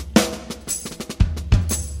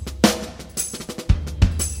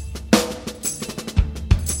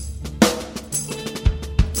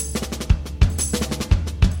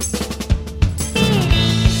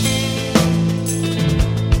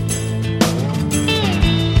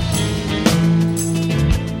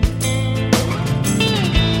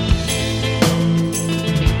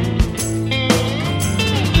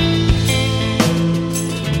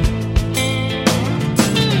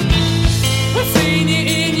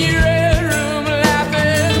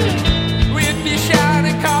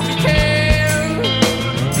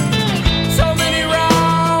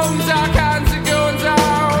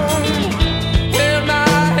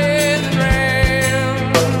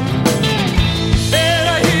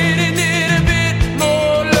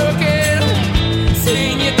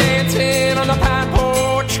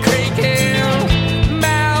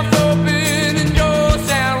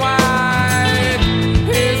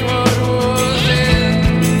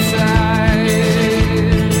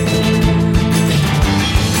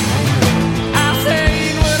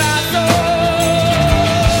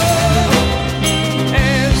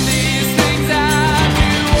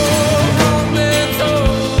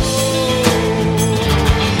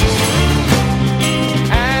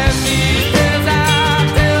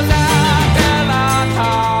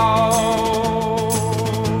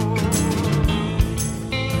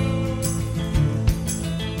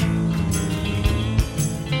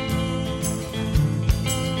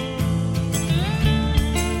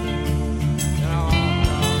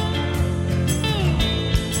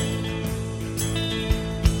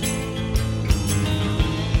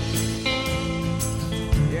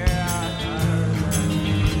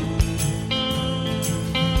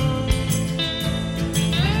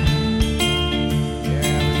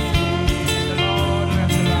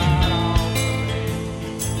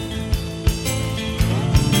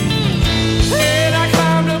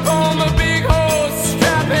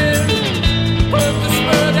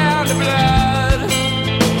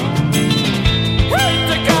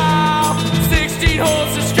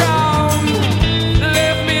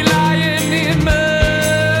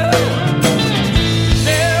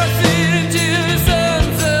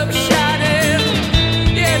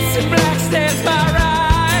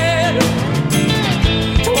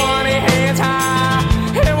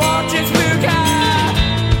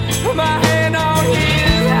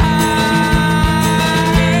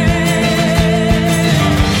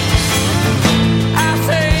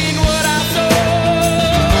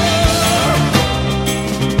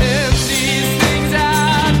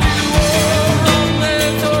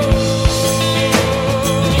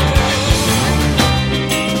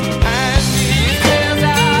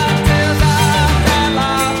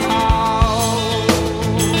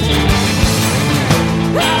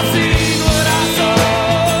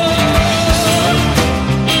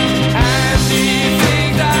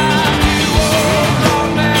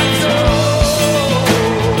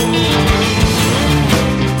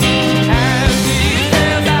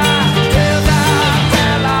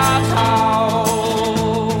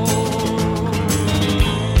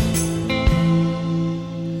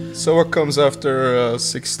 So what comes after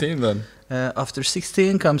 16 then? After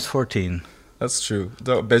 16 comes 14. That's true.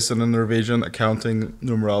 Based on the Norwegian accounting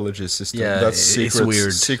numerology system. Yeah, that's secret, it's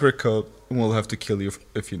weird. Secret code. We'll have to kill you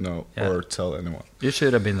if you know or tell anyone. You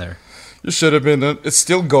should have been there. You should have been. It's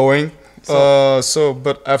still going.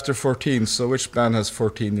 But after 14, so which band has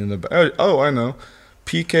 14 in the band? Oh, I know.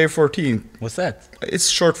 PK14. What's that? It's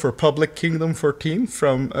short for Public Kingdom 14.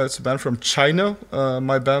 It's a band from China.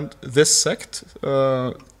 My band, This Sect,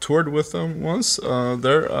 toured with them once.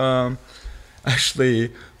 They're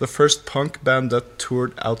actually the first punk band that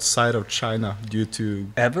toured outside of China due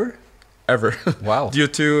to... Ever? Wow. Due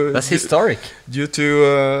to... That's historic. Due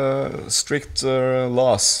to strict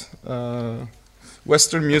laws.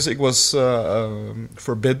 Western music was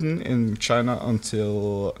forbidden in China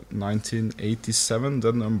until 1987.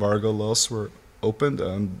 Then embargo laws were opened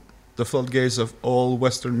and the floodgates of all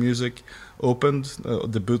Western music opened.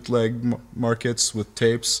 The bootleg markets with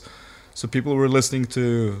tapes. So people were listening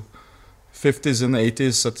to 50s and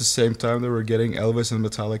 80s at the same time. They were getting Elvis and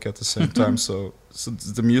Metallica at the same time. So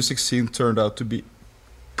the music scene turned out to be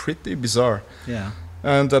pretty bizarre. Yeah.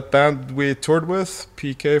 And that band we toured with,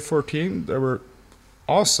 PK14, they were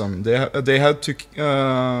awesome. They had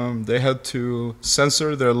to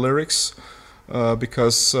censor their lyrics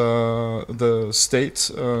because the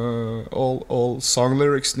state all song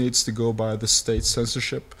lyrics needs to go by the state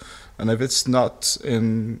censorship, and if it's not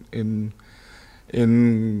in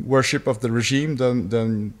worship of the regime,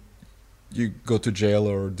 then you go to jail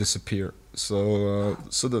or disappear. So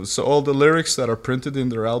all the lyrics that are printed in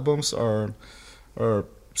their albums are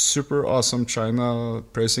super awesome China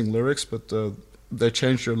praising lyrics, but they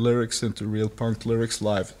changed their lyrics into real punk lyrics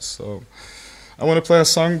live. So I want to play a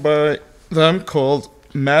song by them called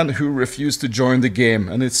Man Who Refused to Join the Game,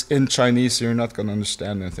 and it's in Chinese, so you're not going to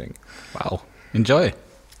understand anything. Wow. Enjoy.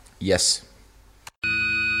 Yes.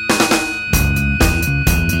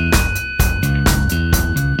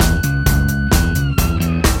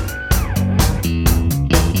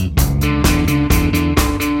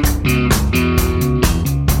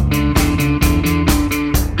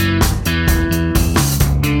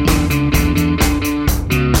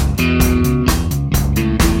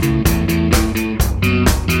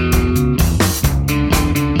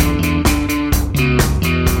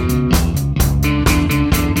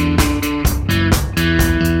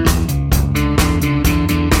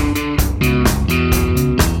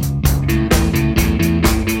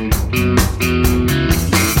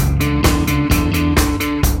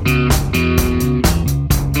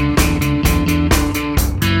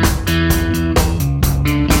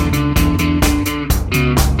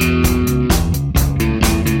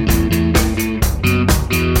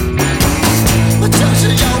 就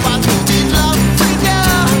是要，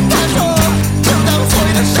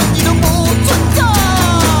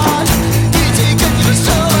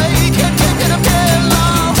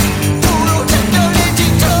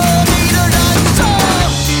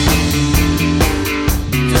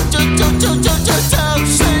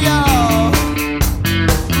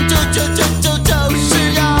就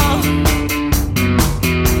是要，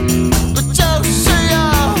就是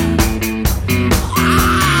要。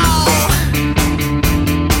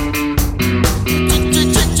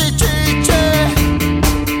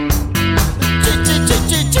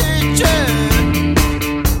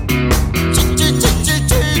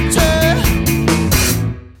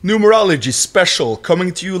Numerology special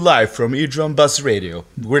coming to you live from eDrum Buzz Radio.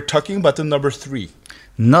 We're talking about the number 3.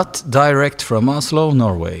 Not direct from Oslo,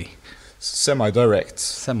 Norway. Semi-direct.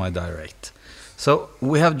 Semi-direct. So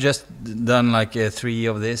we have just done like 3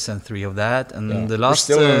 of this and 3 of that, and the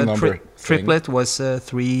last triplet was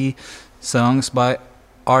 3 songs by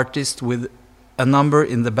artists with a number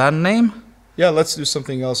in the band name. Yeah, let's do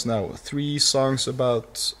something else now. 3 songs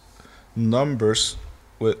about numbers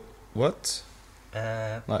with what?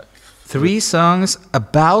 3 songs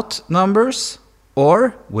about numbers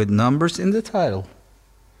or with numbers in the title.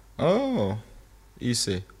 Oh,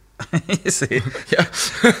 easy. Easy. Yeah.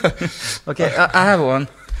 Okay, I have one.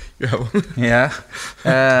 You have one? Yeah.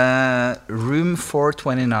 Room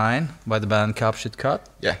 429 by the band Cop Should Cut.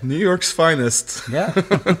 Yeah, New York's finest. Yeah.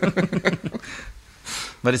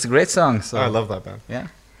 But it's a great song. So I love that band. Yeah,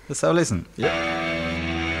 let's have a listen. Yeah.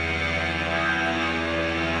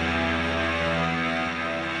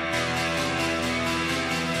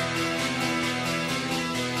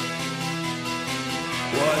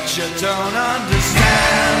 What you don't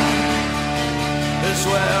understand is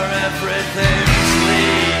where everything's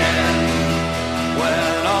leading.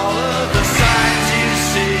 When all of the signs you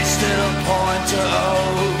see still point to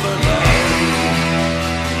overload.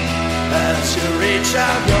 As you reach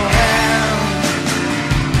out your hand,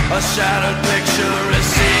 a shattered picture is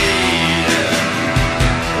receding.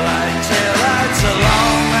 Like taillights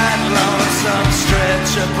along that lonesome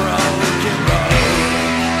stretch of broken road.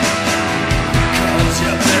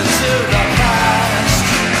 You've been to the past,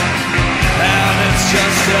 and it's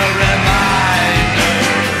just a reminder.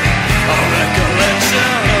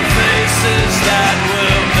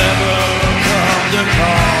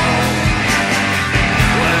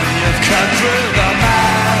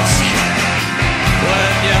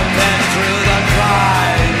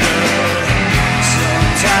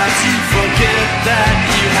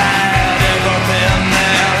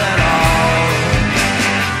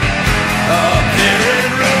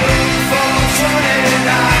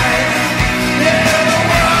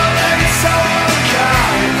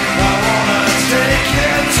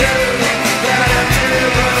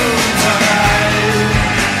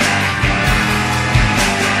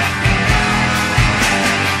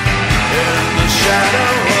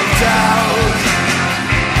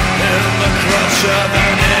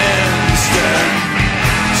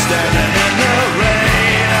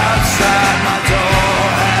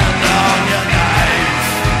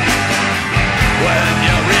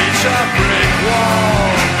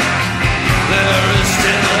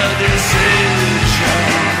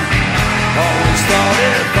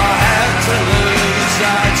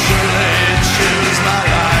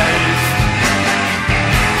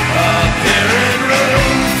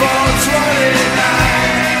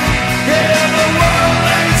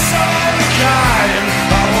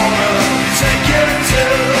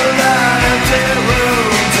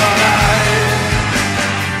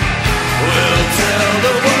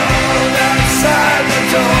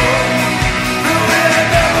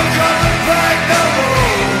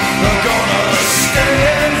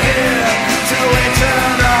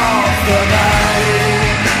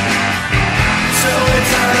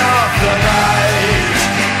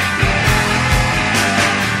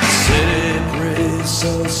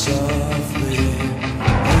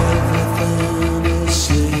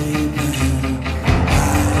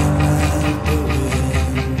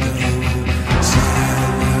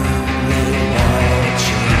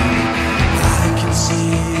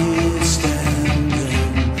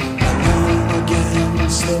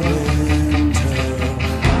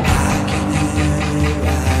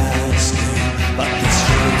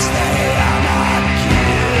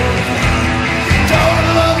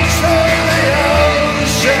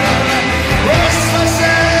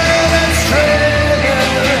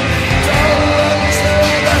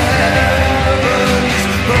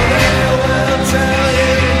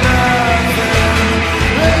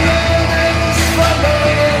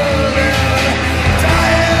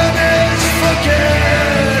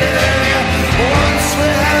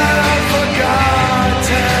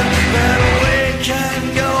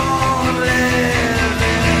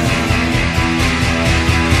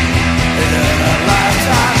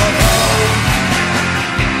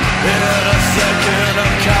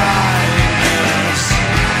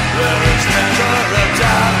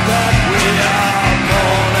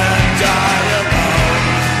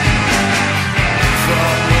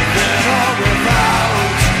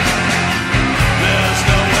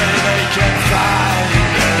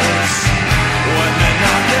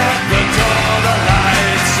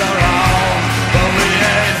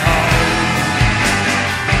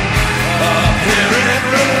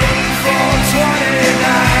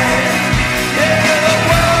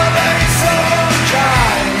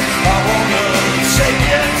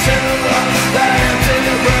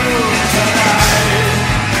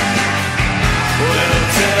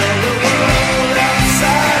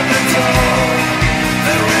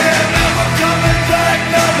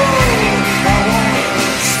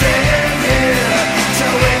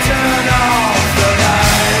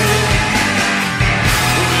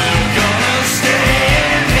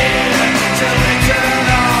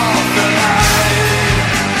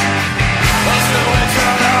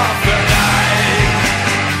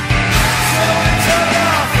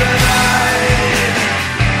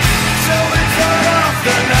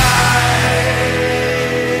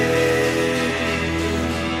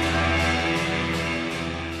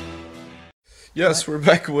 Yes, we're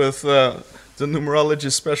back with the numerology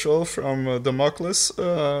special from Damocles.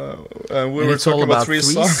 And we were talking about three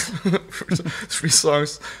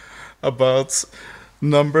songs about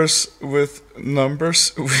numbers with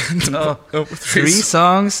numbers. No, three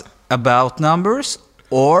songs about numbers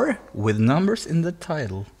or with numbers in the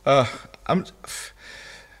title.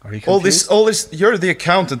 Are you confused? all this. You're the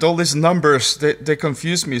accountant. All these numbers, they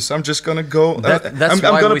confuse me. So I'm just gonna go. That's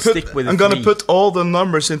why we stick with. I'm gonna put all the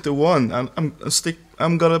numbers into one, and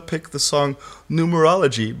I'm gonna pick the song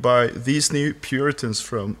 "Numerology" by these new Puritans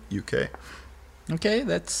from UK. Okay,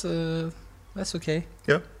 that's okay.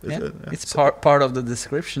 Yeah, it's part of the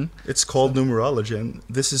description. It's called Numerology, and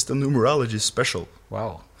this is the Numerology special.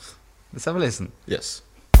 Wow, let's have a listen. Yes.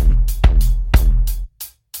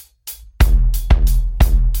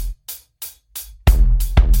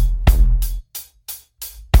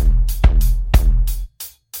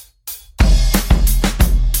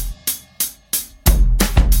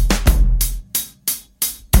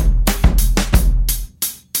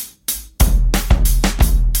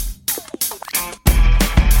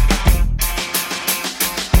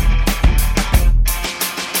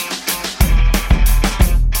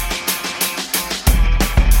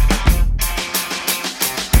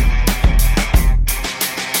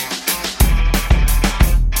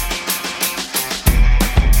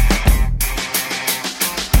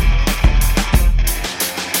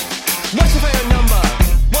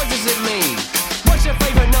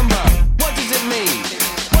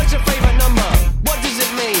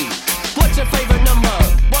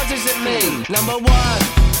 Number one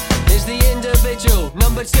is the individual.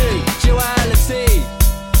 Number two, duality.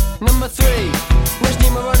 Number three was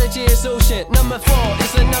numerology, is all shit. Number four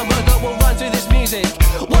is the number that will run through this music.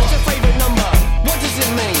 What's your favorite number? What does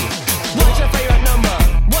it mean? What's your favorite number?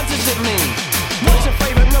 What does it mean? What's your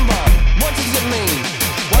favorite number? What does it mean?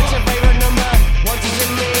 What's your favorite number? What does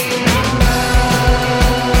it mean?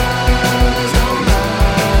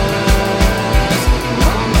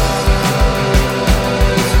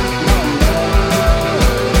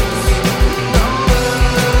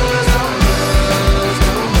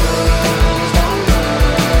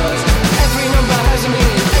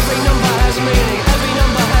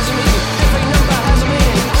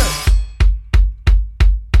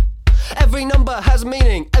 Every number has a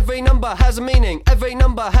meaning. Every number has a meaning. Every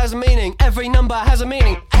number has a meaning. Every number has a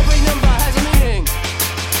meaning. Every number has a meaning.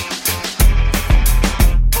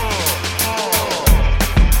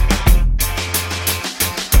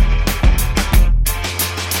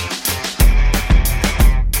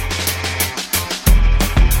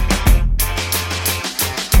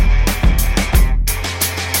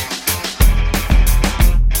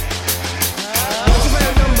 What's your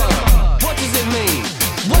favorite number? What does it mean?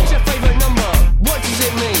 What's your favorite number? What does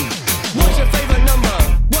it mean? What's your favorite number?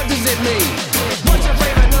 What does it mean? What's your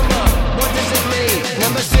favorite number? What does it mean?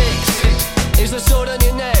 Number 6 is the sword on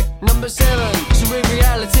your neck. Number 7 is real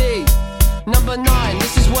reality. Number 9,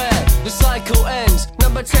 this is where the cycle ends.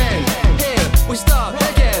 Number 10, here we start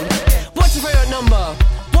again. What's your favorite number?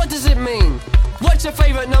 What does it mean? What's your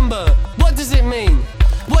favorite number? What does it mean?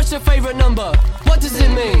 What's your favorite number? What does it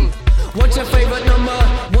mean? What's your favorite number?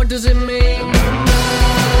 What does it mean?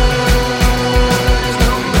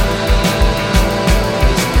 Every number has a meaning. Every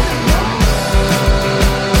number has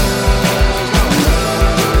a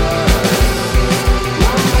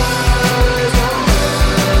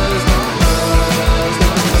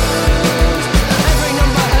meaning. Every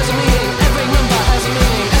number has a meaning.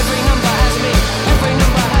 Every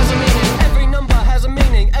number has a meaning. Every number has a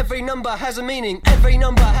meaning. Every number has a meaning. Every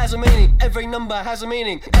number has a meaning. Every number has a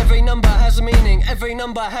meaning. Every number has a meaning. Every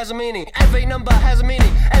number has a meaning. Every number has a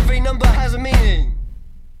meaning. Every number has a meaning.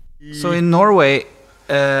 So in Norway,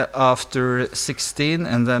 after 16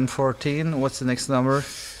 and then 14, what's the next number?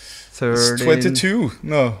 30. It's 22.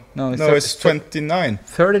 No, it's 29.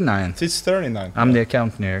 39. It's 39. I'm the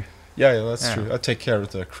accountant here. Yeah, that's true. I take care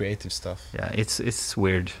of the creative stuff. Yeah, it's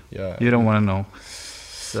weird. Yeah, You don't want to know.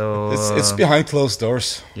 So it's behind closed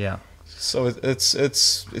doors. Yeah. So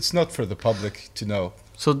it's not for the public to know.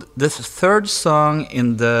 So this third song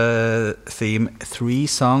in the theme, 3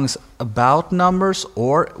 songs about numbers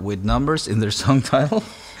or with numbers in their song title.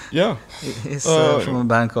 Yeah, It's from a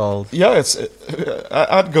band called... Yeah,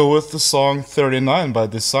 I'd go with the song 39 by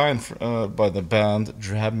Design by the band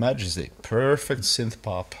Drab Majesty. Perfect synth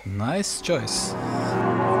pop. Nice choice.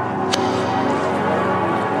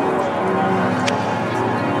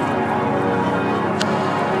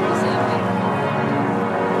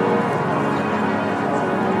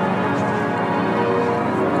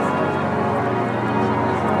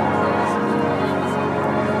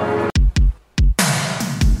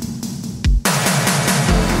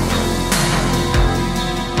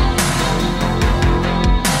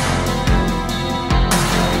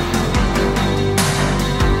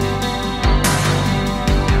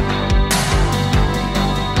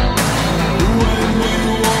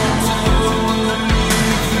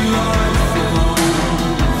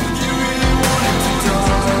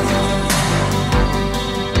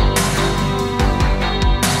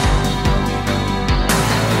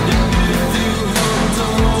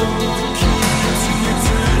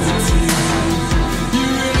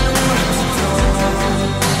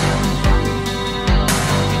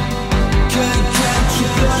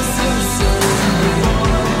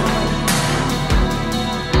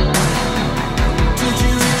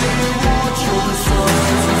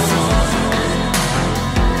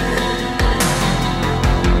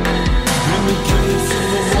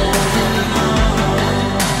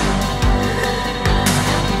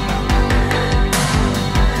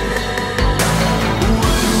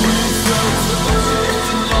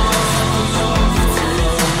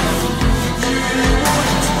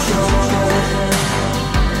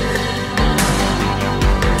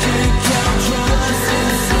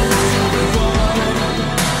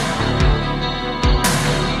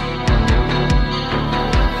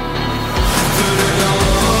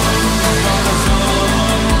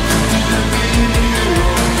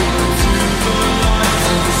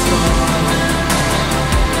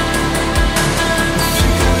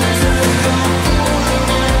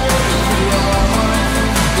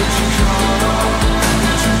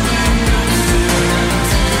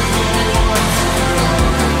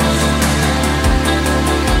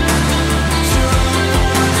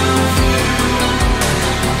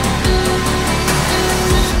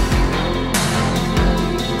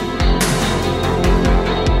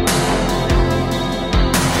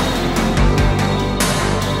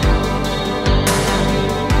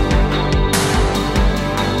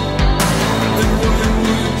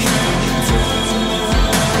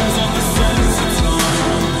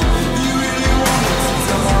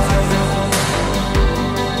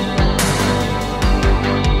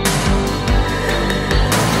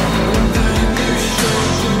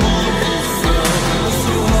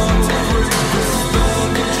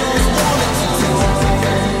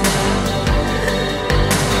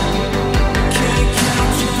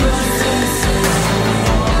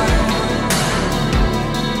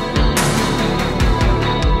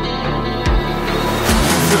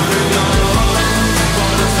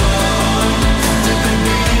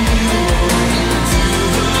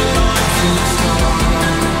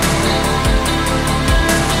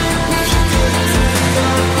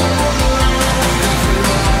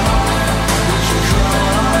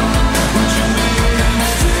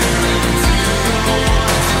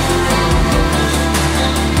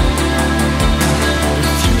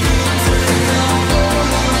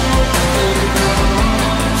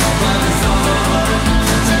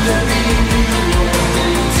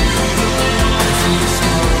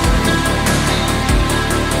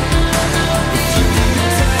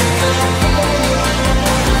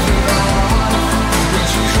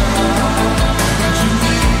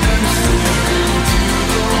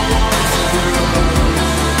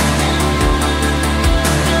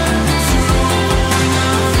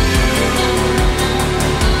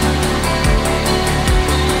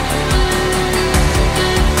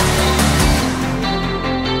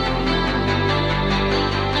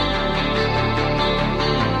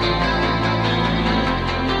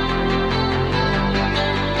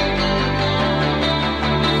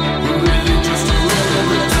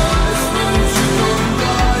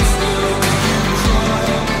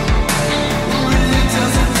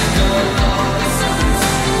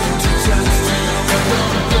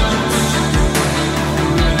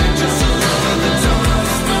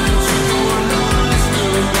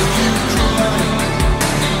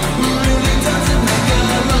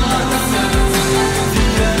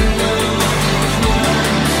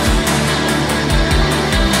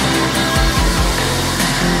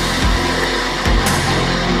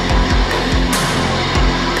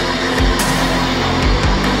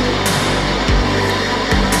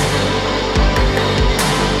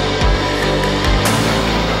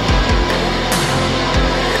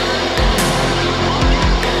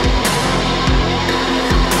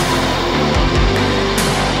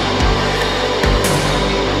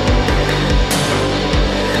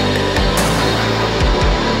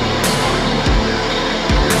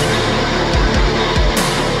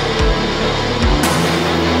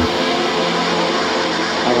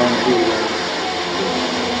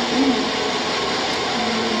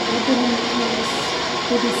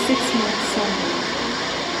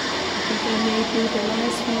 may be the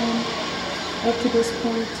last one up to this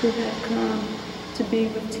point to have come to be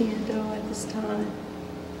with T&O at this time.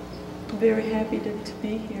 I'm very happy to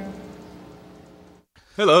be here.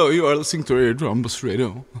 Hello, you are listening to your Drumbus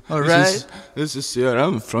Radio. All right. This is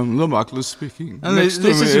Goran from the Maklis speaking. And this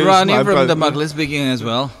is Ronny from the Maklis speaking as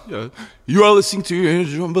well. Yeah. You are listening to your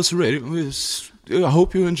Drumbus Radio. I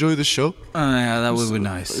hope you enjoy the show. Yeah, that would be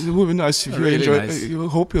nice. It would be nice if you really enjoy nice. it. I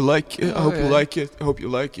hope you like it. I hope you like it. I hope you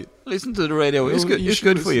like it. Listen to the radio. It's good. It's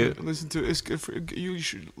good for you. Listen to it's good for you. You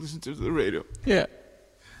should listen to the radio. Yeah.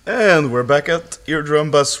 And we're back at Eardrum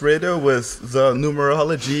Bus Radio with the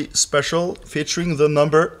numerology special featuring the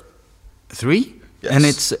number 3. Yes. And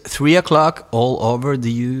it's 3 o'clock all over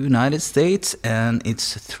the United States, and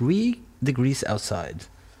it's 3 degrees outside,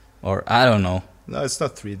 or I don't know. No, it's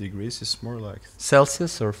not 3 degrees. It's more like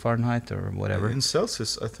Celsius or Fahrenheit or whatever. in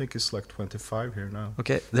Celsius. I think it's like 25 here now.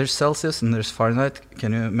 Okay, there's Celsius and there's Fahrenheit.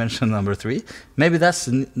 Can you mention number 3? Maybe that's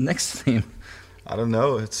the next theme. I don't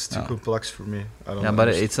know. It's too complex for me. I don't Yeah, know. but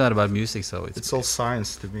it's not about music, so It's all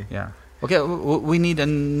science to me. yeah. Okay, we need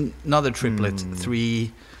another triplet.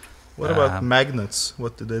 3. What about magnets?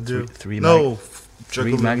 What did they do? Three no,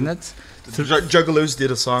 three magnets. Juggalos did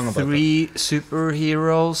a song about 3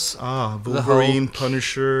 superheroes. that. the Wolverine, Hulk.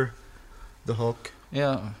 Punisher, the Hulk,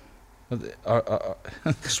 Yeah. But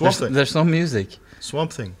Swamp Thing. there's no music.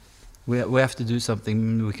 Swamp Thing. We have to do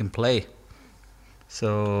something we can play.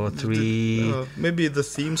 So 3. Maybe the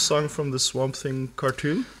theme song from the Swamp Thing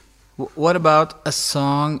cartoon. What about a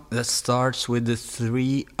song that starts with the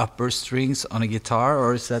 3 upper strings on a guitar,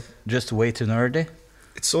 or is that just way too nerdy?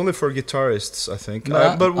 It's only for guitarists, I think.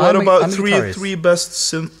 No, But what I'm about a guitarist. three best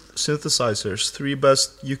synthesizers? 3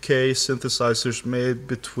 best UK synthesizers made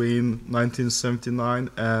between 1979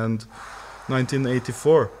 and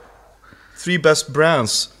 1984. 3 best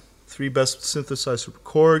brands. 3 best synthesizer.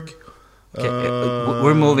 Korg. Okay,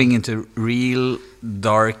 we're moving into real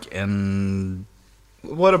dark and...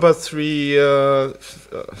 What about 3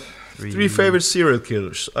 favorite serial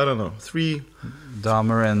killers? I don't know. 3.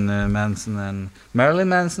 Dahmer and Manson and Marilyn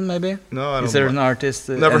Manson, maybe? No, I don't Is there know. an artist?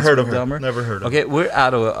 Never heard of her. Dahmer? Never heard of Okay, we're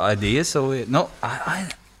out of ideas, so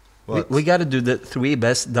we got to do the 3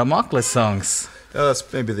 best Damocles songs. Yeah, that's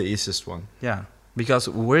maybe the easiest one. Yeah, because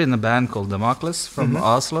we're in a band called Damocles from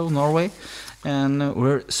Oslo, Norway, and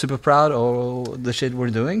we're super proud of the shit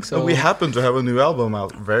we're doing. So And we happen to have a new album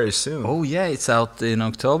out very soon. Oh yeah, it's out in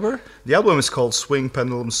October. The album is called Swing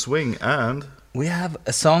Pendulum Swing, and We have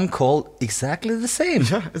a song called exactly the same.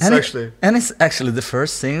 Yeah, it's and actually- it's actually the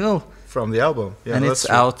first single, from the album. Yeah, and that's it's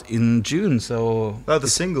true. out in June. So Not the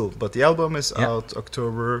single, but the album is Yeah. out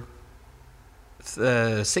October.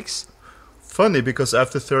 6. Funny because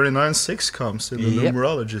after 39, 6 comes in the Yep.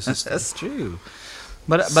 numerology system. That's true.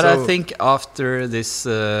 But I So- think after this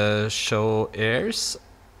show airs,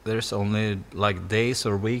 there's only like days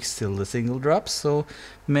or weeks till the single drops. So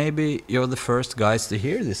maybe you're the first guys to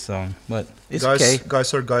hear this song. But it's okay.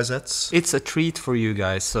 Guys are guysettes. It's a treat for you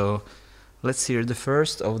guys. So let's hear the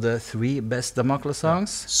first of the 3 best Damocles songs.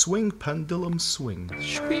 Swing Pendulum Swing.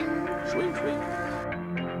 Swing, swing, swing.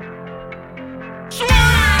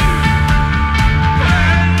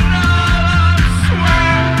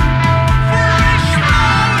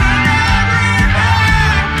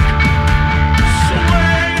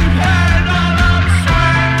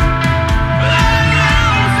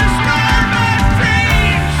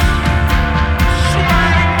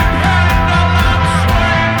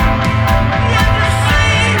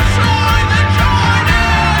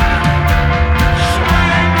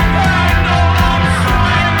 Swing, pendulum,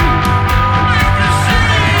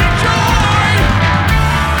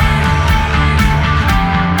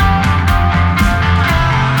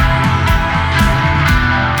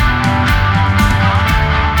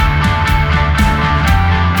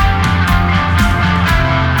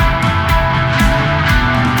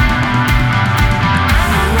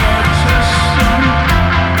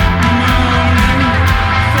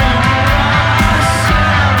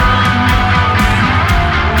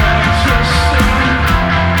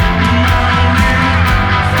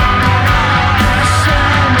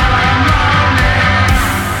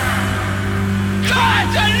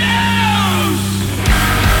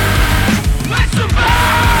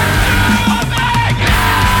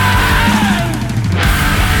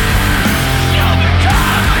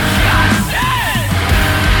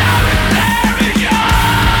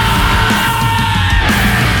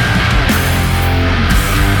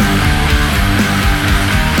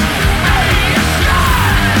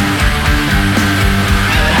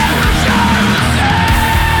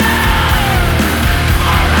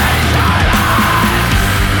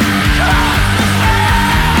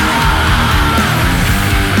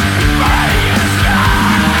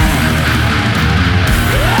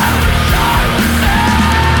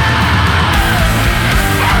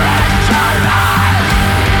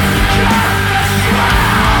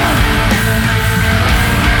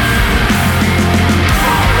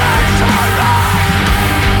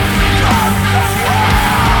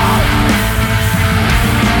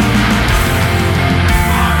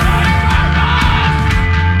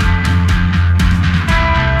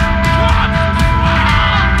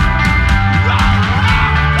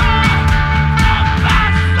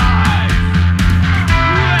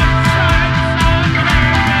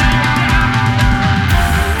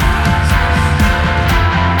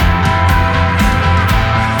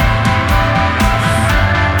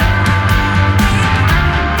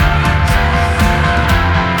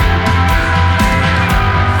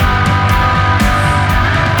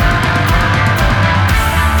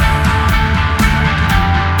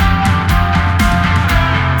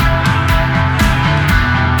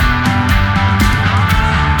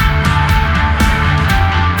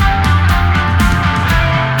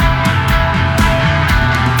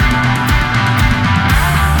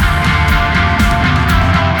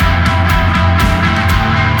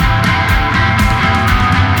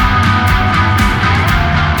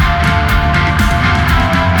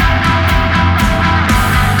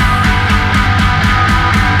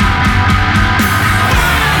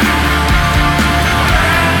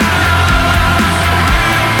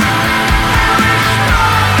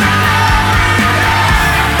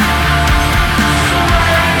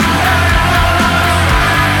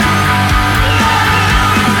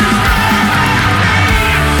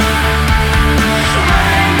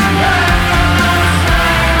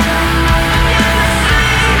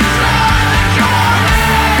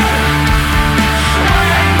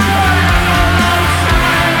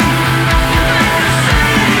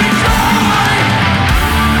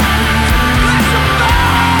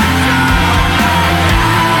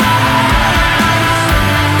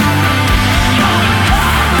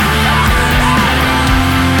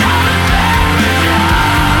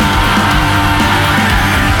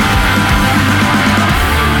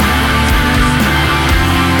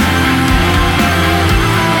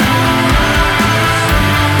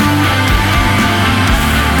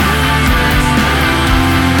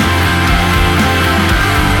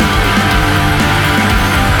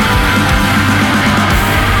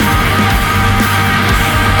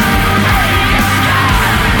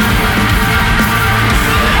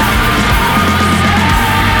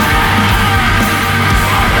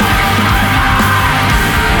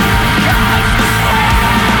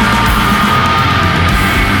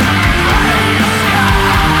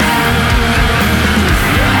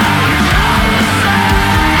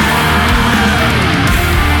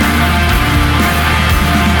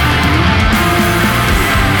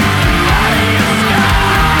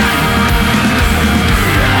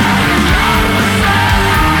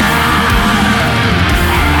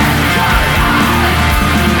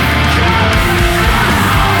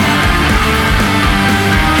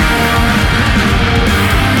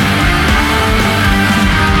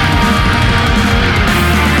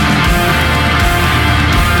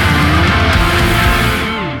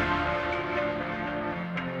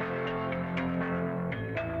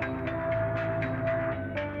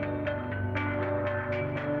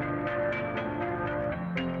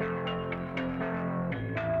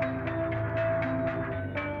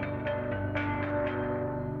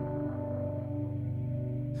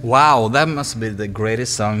 Wow, that must be the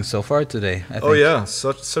greatest song so far today. I think. Oh yeah,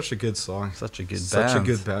 such a good song. Such a good Such band.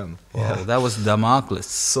 a good band. Wow, Yeah. that was Damocles.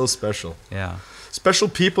 So special. Yeah. Special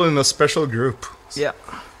people in a special group. Yeah.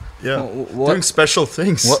 Yeah. What- Doing special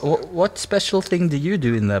things. What special thing do you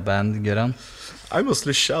do in that band, Goran? I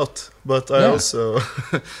mostly shout, but I Yeah. also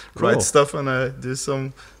Cool. write stuff and I do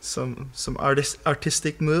some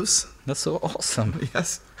artistic moves. That's so awesome.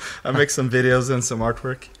 Yes. I make some videos and some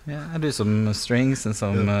artwork. Yeah, I do some strings and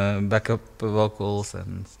some backup vocals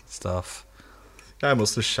and stuff. I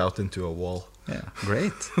mostly shout into a wall. Yeah,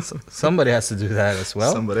 great. Somebody has to do that as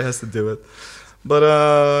well. Somebody has to do it. But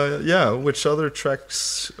yeah, which other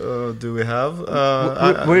tracks do we have?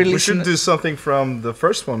 We should do something from the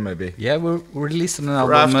first one, maybe. Yeah, we released an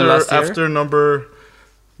Or album last year. after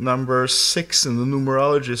number 6 in the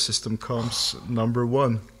numerology system comes number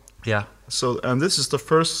 1. Yeah. So, and this is the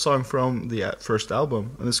first song from the first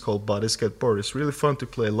album, and it's called Bodies Get Bored. It's really fun to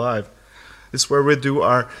play live. It's where we do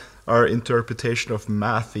our interpretation of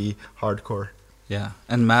mathy hardcore. Yeah,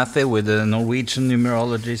 and Mathe with the Norwegian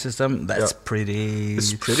numerology system, that's Yeah. pretty...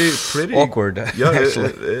 It's pretty awkward, Yeah,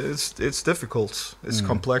 actually. it's difficult. It's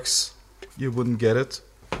complex. You wouldn't get it.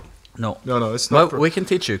 No. No, it's Well, not. we can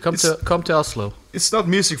teach you. Come to Oslo. It's not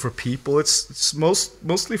music for people. It's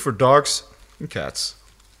mostly for dogs and cats.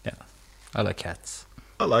 Yeah, I like cats.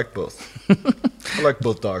 I like both. I like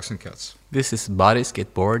both dogs and cats. This is Bodies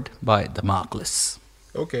Get Bored by Damocles.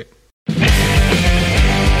 Okay.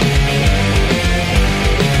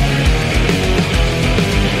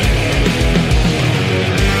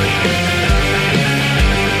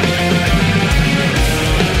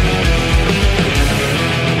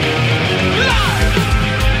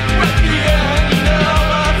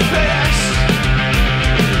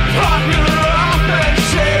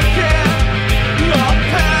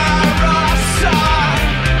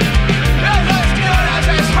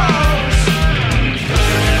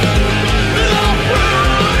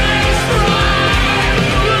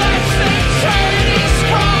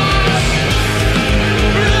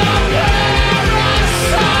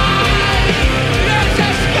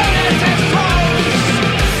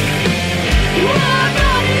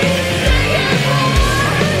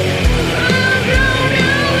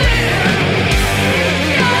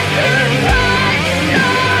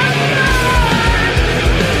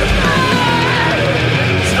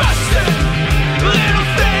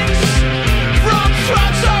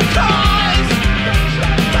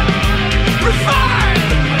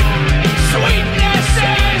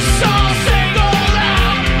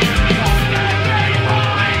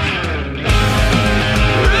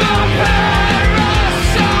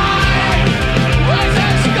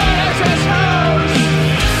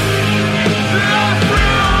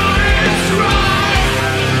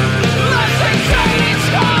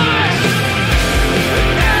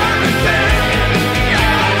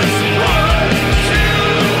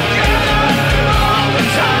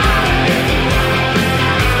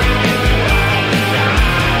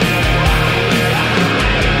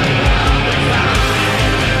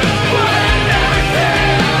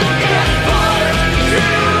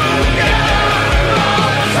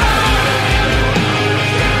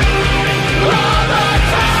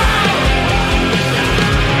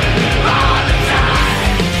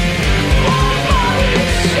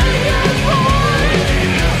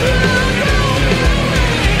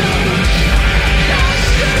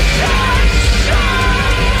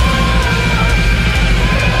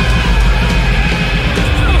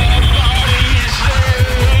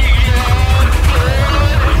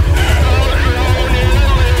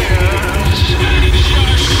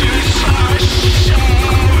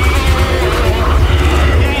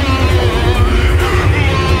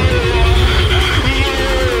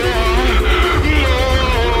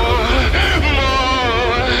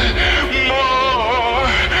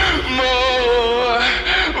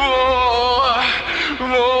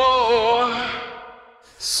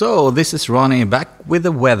 So, this is Ronny back with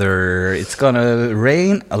the weather. It's gonna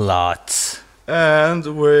rain a lot. And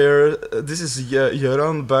this is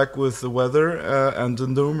Goran back with the weather, and the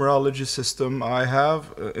numerology system I have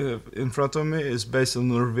in front of me is based on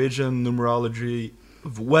Norwegian numerology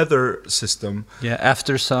weather system. Yeah,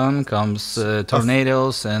 after sun comes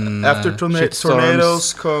tornadoes and After shitstorms.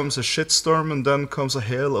 tornadoes comes a shitstorm, and then comes a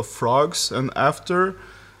hail of frogs, and after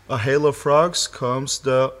a hail of frogs comes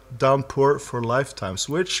the downpour for lifetimes,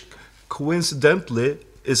 which coincidentally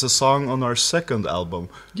is a song on our second album.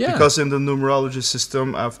 Yeah. Because in the numerology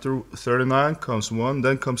system, after 39 comes 1,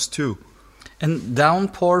 then comes 2. And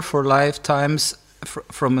downpour for lifetimes,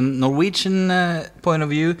 from a Norwegian point of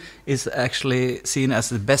view, is actually seen as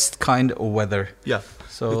the best kind of weather. Yeah.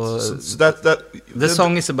 So the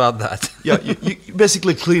song is about that. Yeah, you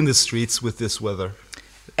basically clean the streets with this weather.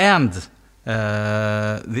 And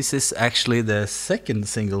this is actually the second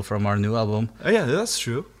single from our new album. Yeah, that's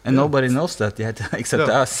true. And nobody knows that yet, except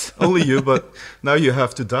us. Only you, but now you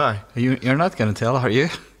have to die. You're not going to tell, are you?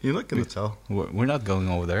 You're not going to tell. We're not going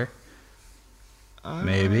over there.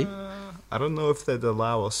 Maybe. I don't know if they'd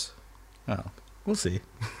allow us. Oh, we'll see.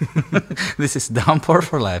 This is Downpour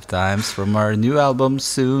for Lifetimes from our new album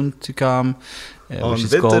soon to come, which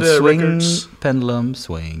is called Swing, Records. Pendulum,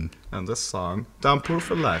 Swing. And this song, Downpour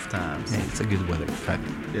for Lifetimes. Yeah, it's a good weather track.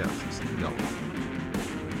 Yeah. No.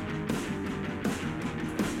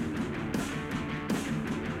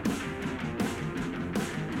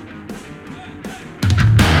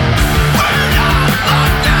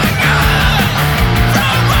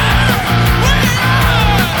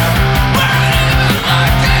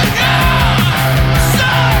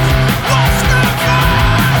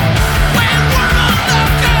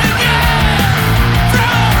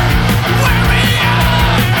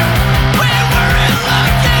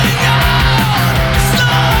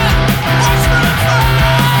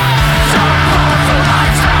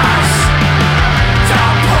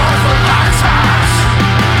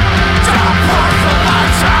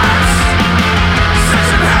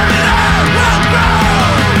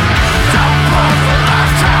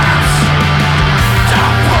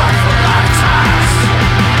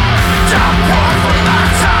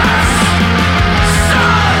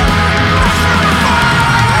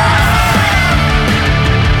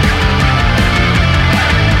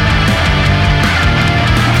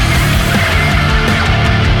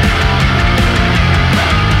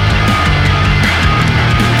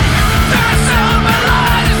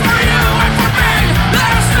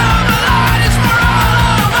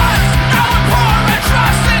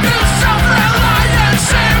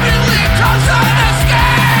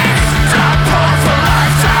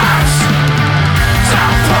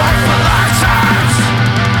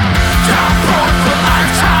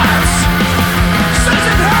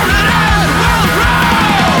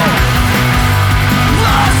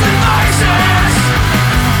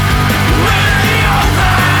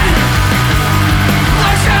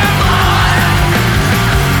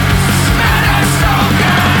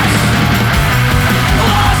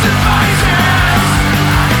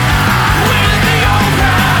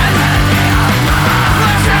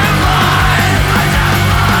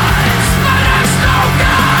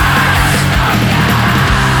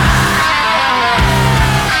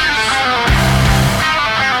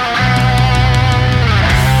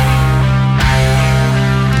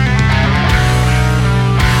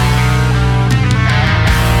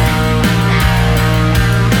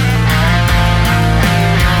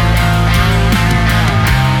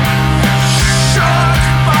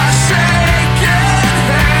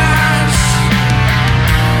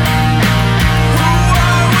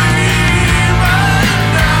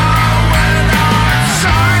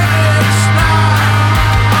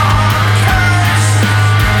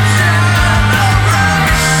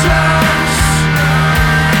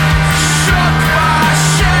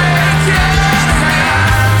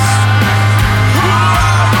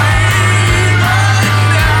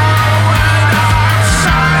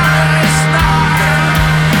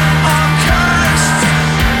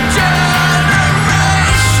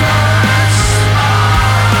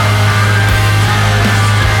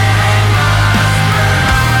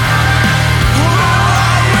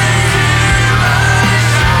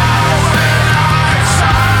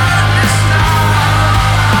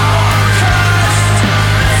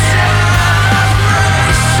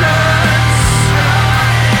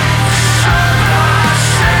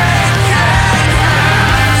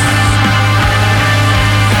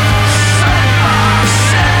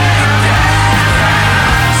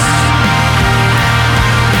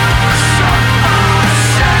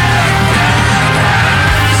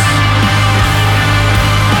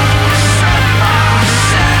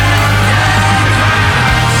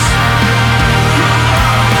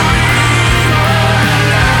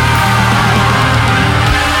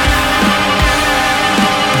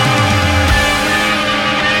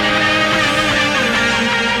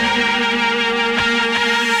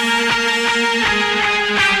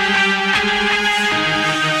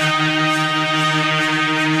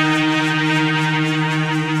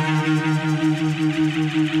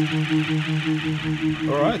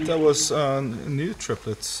 That was a new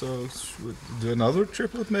triplet. So should we do another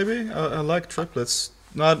triplet maybe? I like triplets.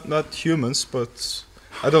 Not humans, but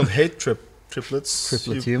I don't hate triplets.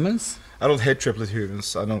 Triplet humans? I don't hate triplet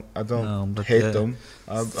humans. I don't No, but hate them.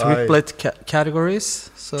 Triplet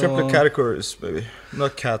categories. So Triplet categories, maybe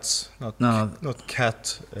not cats. No. Not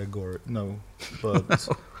cat gore. No, but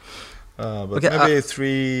but Okay, maybe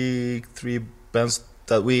three bands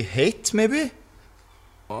that we hate, maybe.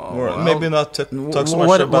 Or maybe not talk so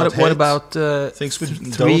much about hate. What about things we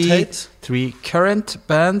don't hate? 3 current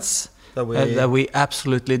bands That we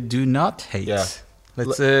absolutely do not hate. Yeah.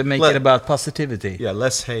 Let's make it about positivity. Yeah,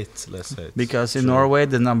 less hate. Because in True. Norway,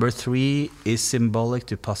 the number 3 is symbolic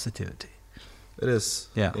to positivity. It is.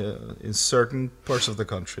 Yeah. In certain parts of the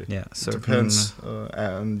country. Yeah, It certain, depends,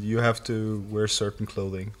 and you have to wear certain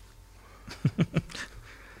clothing.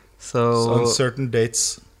 So on certain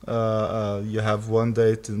dates, you have one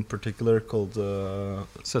date in particular called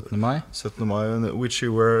 17. Mai. 17. Mai, in which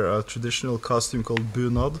you wear a traditional costume called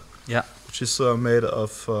bunad. Yeah. Which is made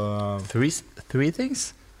of... Three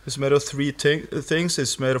things? It's made of three things.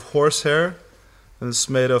 It's made of horsehair, and it's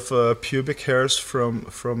made of pubic hairs from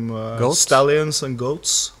stallions and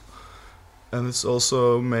goats. And it's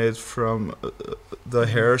also made from the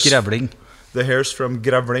hairs... Gravling. The hairs from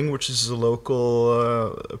gravling, which is a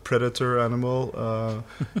local predator animal.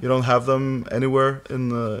 You don't have them anywhere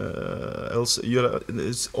in else.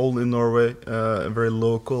 It's all in Norway. A very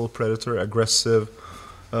local predator, aggressive.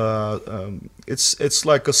 It's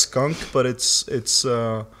like a skunk, but it's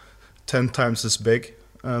 10 times as big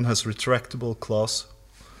and has retractable claws.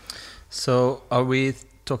 So, are we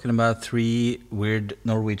talking about 3 weird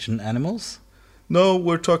Norwegian animals? No,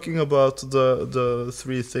 we're talking about the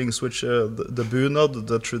 3 things, which the bunad,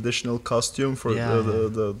 the traditional costume for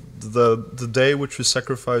the day which we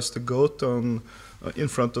sacrifice the goat on in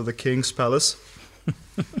front of the king's palace.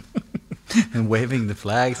 And waving the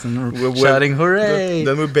flags and shouting hooray!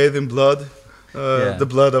 Then we bathe in blood, the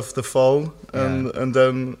blood of the fallen, and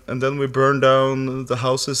then we burn down the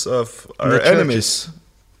houses of our enemies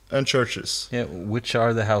and churches. Yeah, which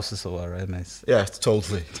are the houses of our enemies? Yeah,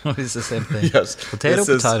 totally. It's the same thing. Yes, Potato.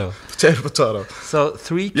 Potato. So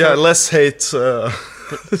 3. Yeah, less hate.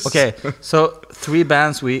 Okay, so 3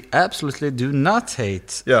 bands we absolutely do not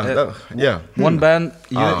hate. Yeah, One band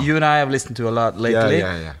you and I have listened to a lot lately.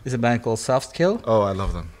 Yeah. Is a band called Softkill. Oh, I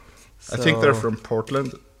love them. So I think they're from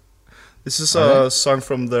Portland. This is a song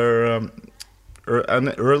from their an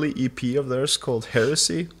early EP of theirs called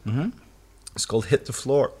Heresy. Mm-hmm. It's called Hit the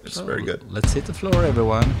Floor. It's very good. Let's hit the floor,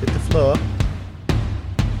 everyone. Hit the floor.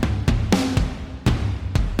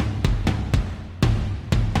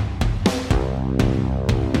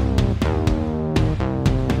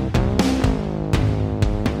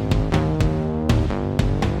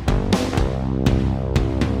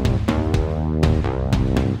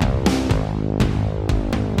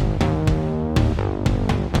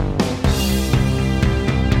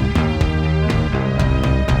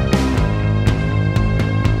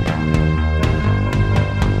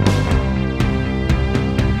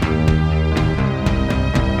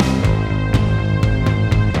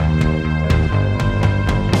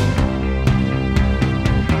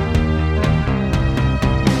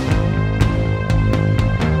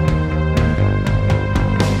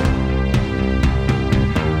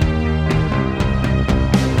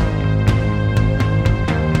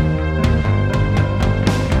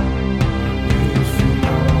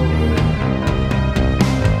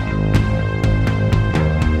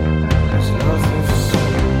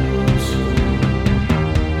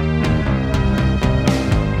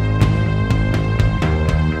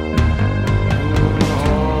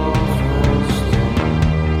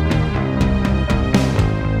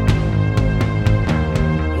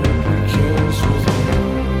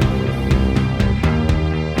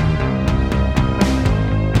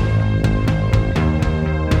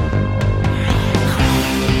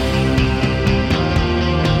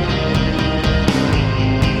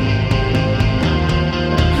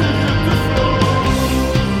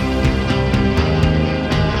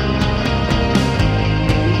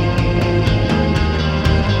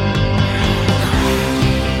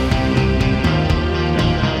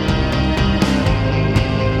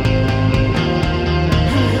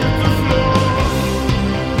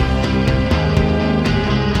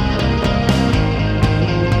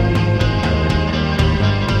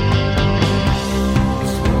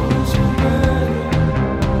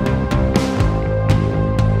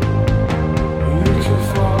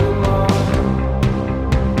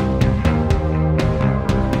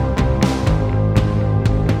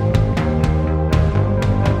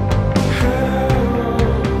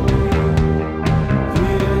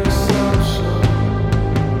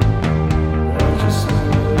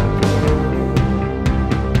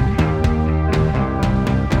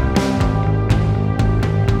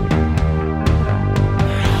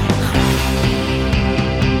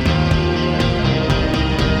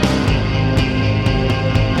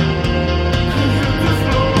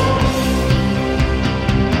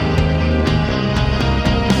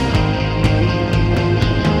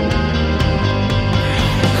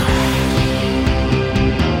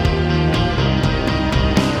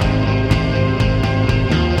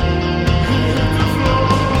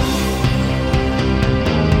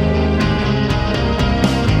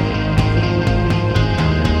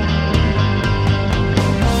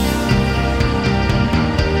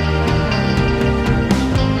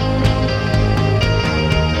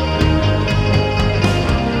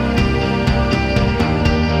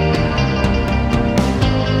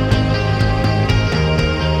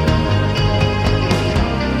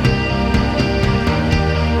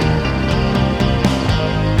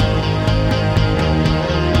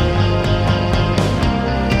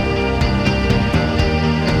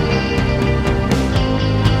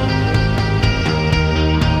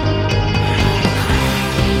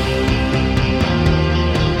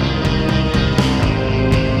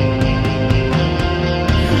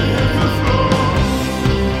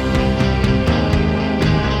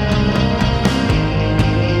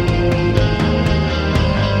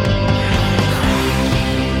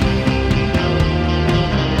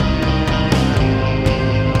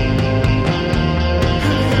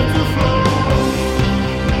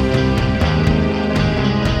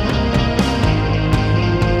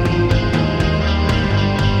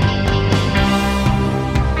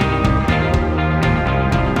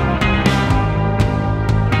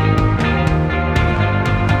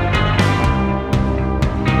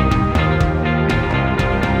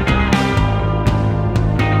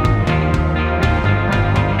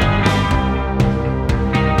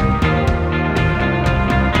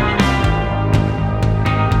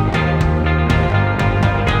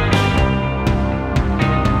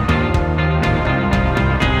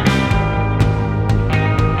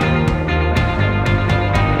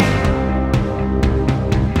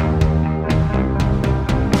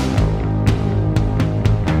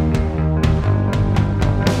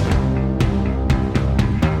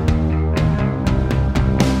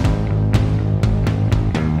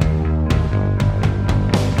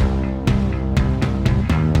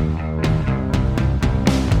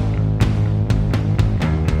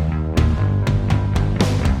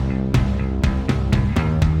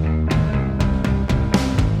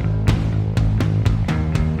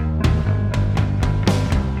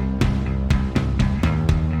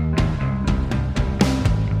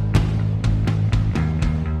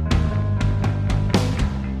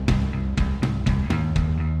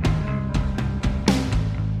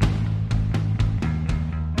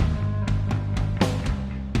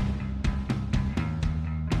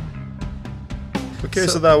 Okay,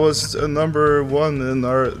 so that was number 1 in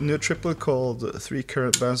our new triplet called 3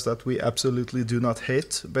 Current Bands That We Absolutely Do Not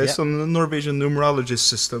Hate, based on the Norwegian numerology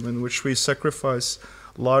system in which we sacrifice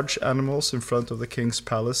large animals in front of the king's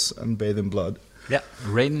palace and bathe in blood. Yeah,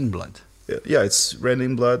 rain in blood. Yeah, it's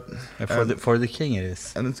raining blood. For the king it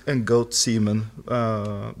is. And goat semen.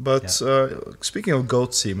 Speaking of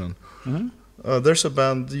goat semen, there's a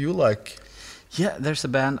band you like. Yeah, there's a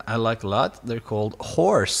band I like a lot. They're called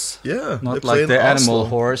Horse. Yeah. Not like the animal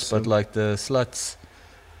horse, but like the sluts.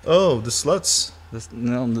 Oh, the sluts.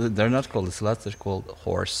 No, they're not called the sluts, they're called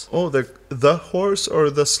Horse. Oh, they're the horse or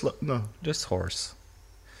the slut? No. Just Horse.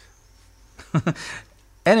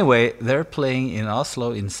 Anyway, they're playing in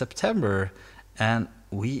Oslo in September, and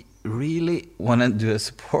we really want to do a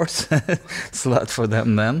support slut for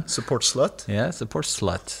them then. Support slut? Yeah, support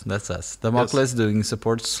slut. That's us. The Damocles doing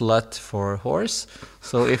support slut for Horse.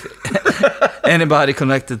 So if anybody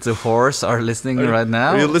connected to Horse are listening right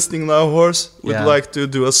now. Are you listening now, Horse? We'd Yeah. like to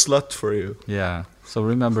do a slut for you. Yeah. So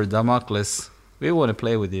remember, Damocles, we want to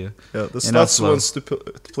play with you. Yeah, the in sluts Oslo. wants to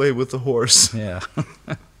play with the horse. Yeah.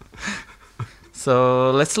 So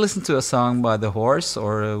let's listen to a song by the Horse,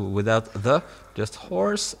 or without the, just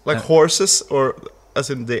Horse. Like horses, or as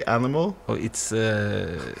in the animal? Oh, it's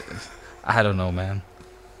I don't know, man.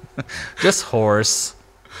 Just Horse.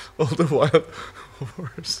 All the wild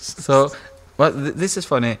horses. So, well, this is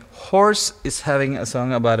funny. Horse is having a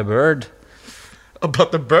song about a bird.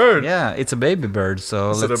 About the bird? Yeah, it's a baby bird. So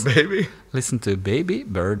Is let's it a baby? listen to Baby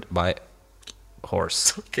Bird by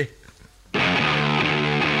Horse. Okay. Thank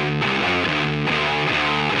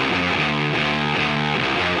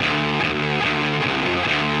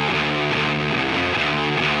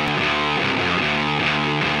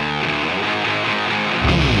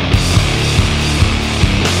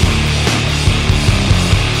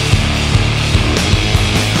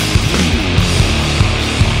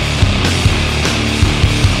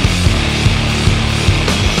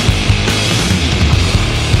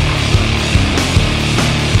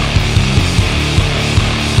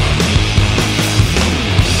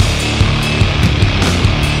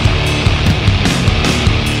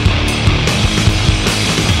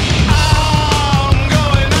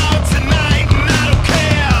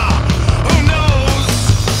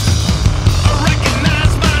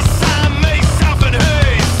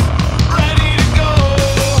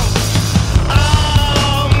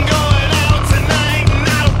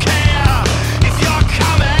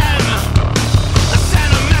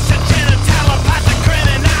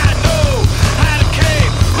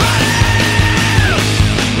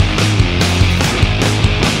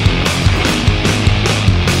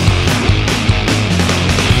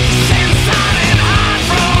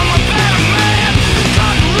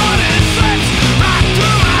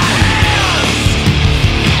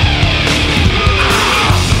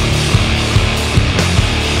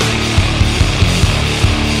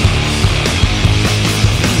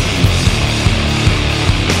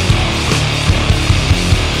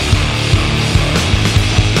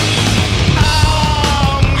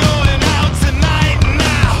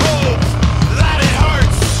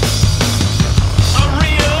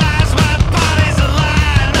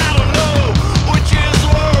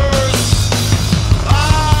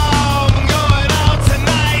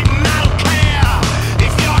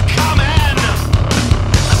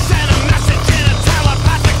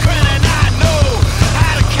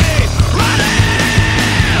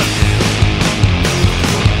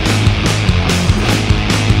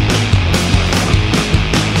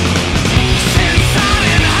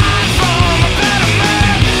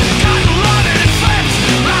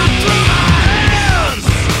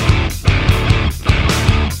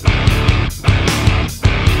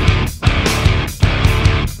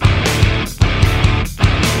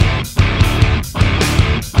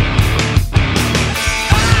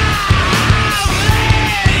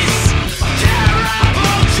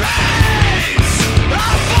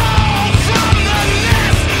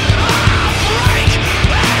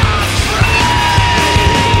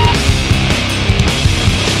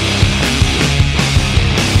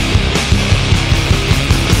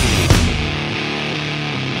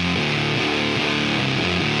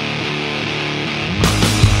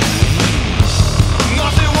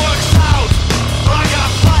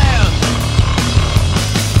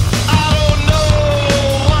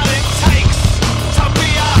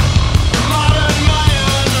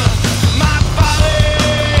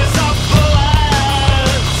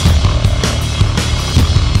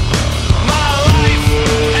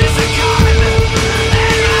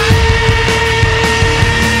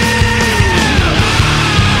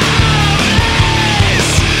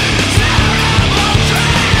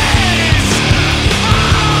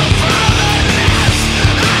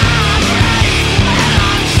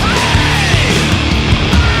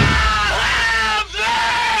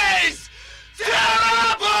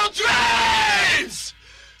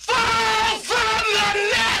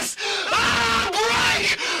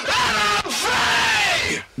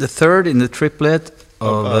the third in the triplet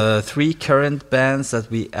of 3 current bands that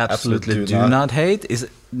we absolutely do not hate is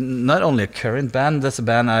not only a current band, that's a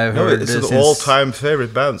band I've heard. It's an all-time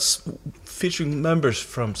favorite bands, featuring members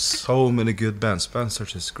from so many good bands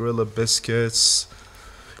such as Gorilla Biscuits,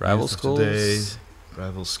 Rival Schools,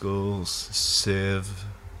 Rival Schools, Civ,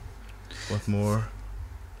 what more?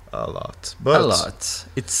 A lot.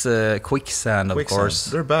 It's Quicksand, of course.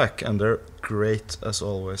 They're back and they're great as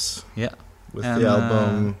always. Yeah. With the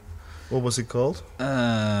album, what was it called?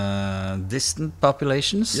 Distant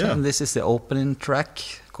Populations. Yeah. And this is the opening track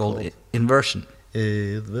called Inversion.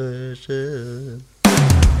 Inversion.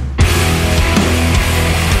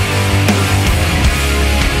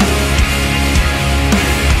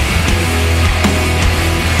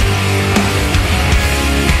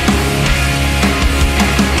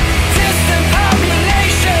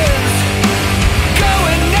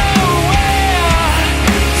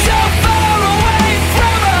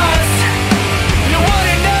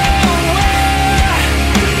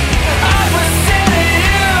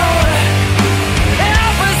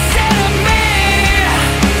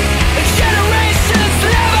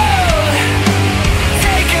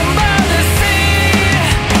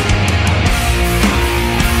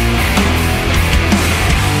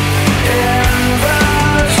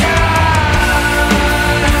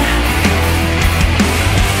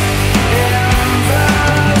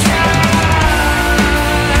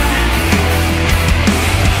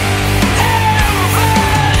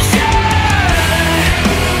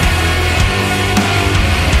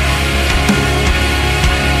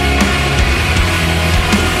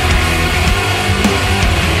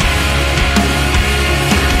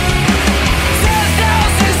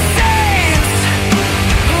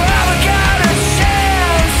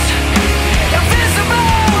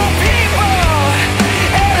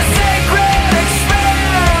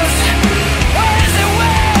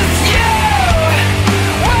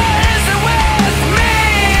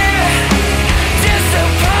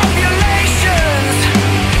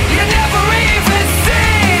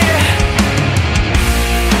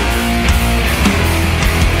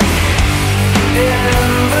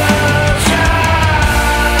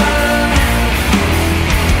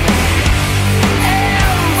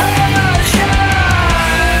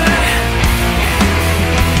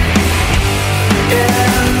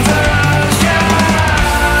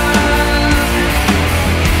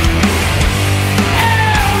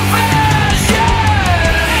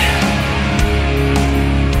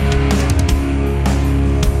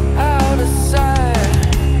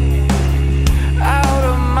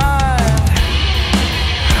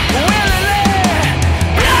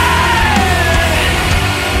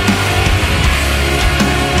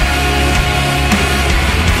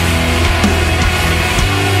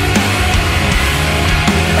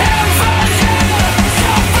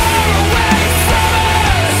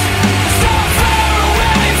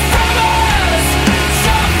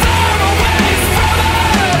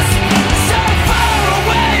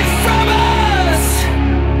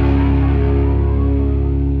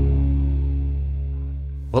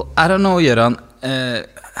 I don't know, Goran.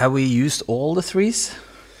 Have we used all the 3s?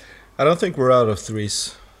 I don't think we're out of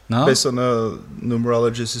 3s. No? Based on a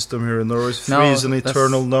numerology system here in Norway, 3 is an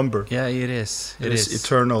eternal number. Yeah, it is. It is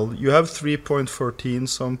eternal. You have 3.14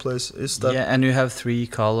 someplace. Is that? Yeah, and you have 3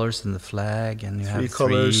 colors in the flag, and you have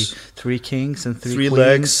 3 kings and 3 queens.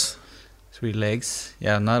 Legs. 3 legs.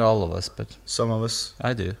 Yeah, not all of us, but some of us.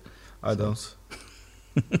 I do. I don't.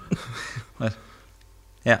 But,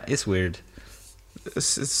 yeah, it's weird.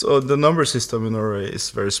 It's the number system in Norway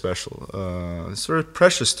is very special. It's very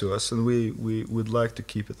precious to us, and we would like to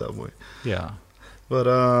keep it that way. Yeah. But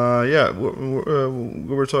yeah,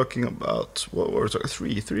 we were talking about what were we talking?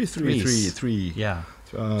 Three. Yeah.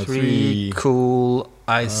 3 cool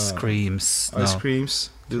ice creams. Ice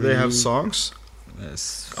creams. Do they have songs?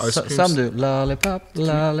 Yes. Some do. Lollipop,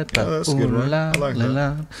 lollipop. Yeah, that's a good one. I like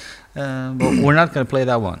that. But we're not going to play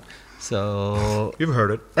that one. So you've heard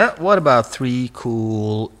it. What about 3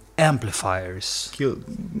 cool amplifiers? Yeah.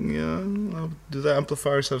 Do the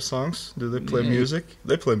amplifiers have songs? Do they play music?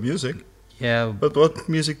 They play music. Yeah. But what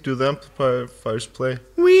music do the amplifiers play?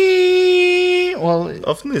 Well,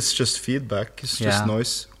 often it's just feedback. It's just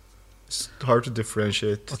noise. It's hard to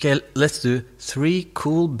differentiate. Okay, let's do 3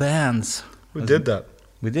 cool bands. We did that.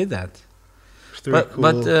 But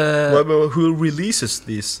who releases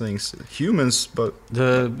these things? Humans, but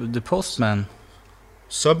the Postman.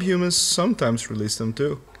 Subhumans sometimes release them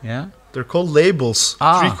too. Yeah, they're called labels.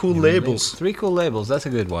 3 cool labels. 3 cool labels. That's a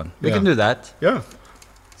good one. We can do that. Yeah.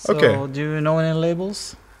 So, okay. Do you know any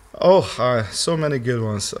labels? Oh, so many good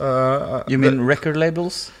ones. You mean record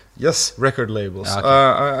labels? Yes, record labels. Okay.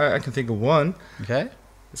 I can think of one. Okay.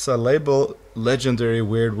 It's a label, legendary,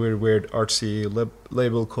 weird, artsy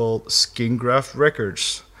label called Skingraft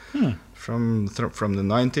Records. From the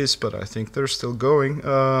 90s, but I think they're still going.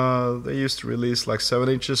 They used to release like 7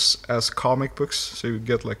 inches as comic books, so you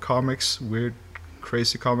get like comics, weird,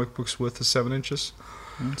 crazy comic books with the 7 inches.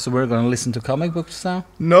 So we're gonna listen to comic books now?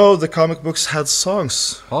 No, the comic books had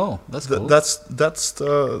songs. Oh, that's cool. That's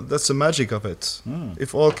the magic of it.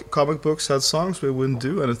 If all comic books had songs, we wouldn't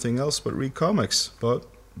do anything else but read comics. But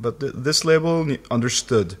this label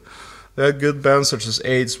understood. They had good bands such as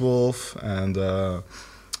AIDS Wolf and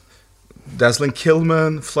Dazzling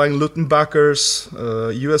Killman, Flying Lutenbachers,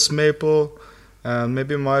 US Maple, and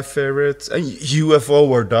maybe my favorite, UFO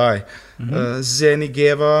or Die,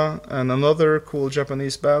 Zenigeva, and another cool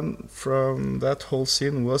Japanese band from that whole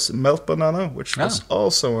scene was Melt Banana, which was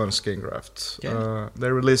also on Skingraft. Yeah.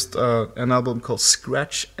 They released an album called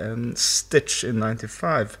Scratch and Stitch in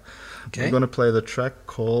 '95. Okay. I'm going to play the track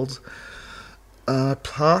called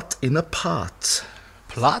Plot in a Pot.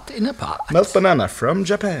 Plot in a pot. Melt Banana from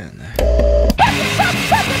Japan.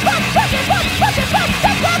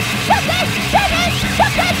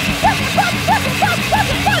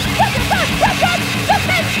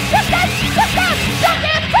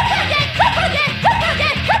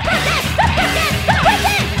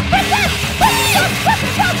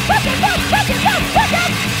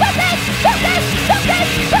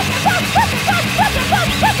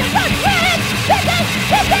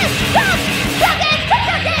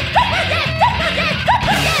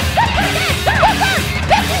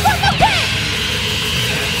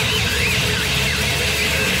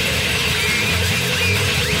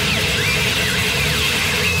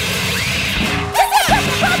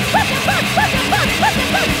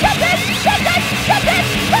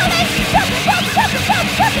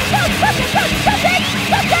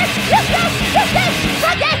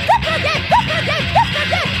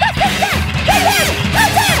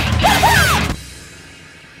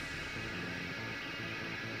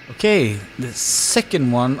 Okay, the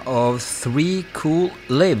second one of 3 cool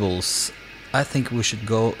labels. I think we should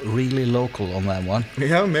go really local on that one.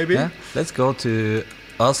 Yeah, maybe. Yeah, let's go to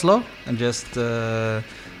Oslo and just Are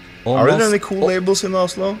there any cool labels in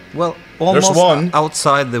Oslo? Well, almost one.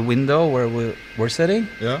 outside the window where we're sitting.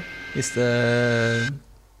 Yeah. Is the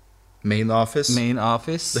Main office.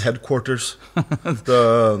 office. The headquarters.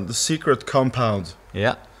 the secret compound.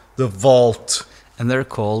 Yeah. The vault. And they're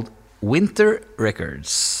called Winter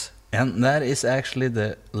Records. And that is actually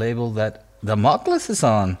the label that Damocles is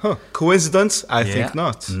on. Huh. Coincidence? I think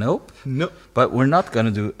not. Nope. No. But we're not going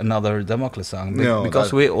to do another Damocles song No,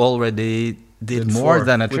 because we already did more 4.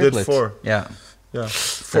 than a We triplet. did 4. Yeah. Yeah.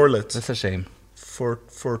 Forlet. That's a shame. Four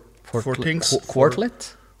things.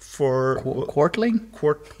 Quartlet? For Quartling?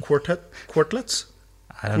 Quartlets?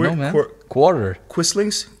 I don't know, man. Quarter.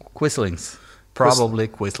 Quislings? Quislings. Probably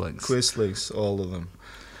Quislings. Quislings, all of them.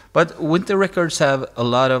 But Winter Records have a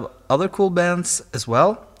lot of other cool bands as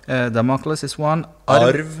well. Damocles is one.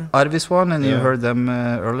 Arv is one, and you heard them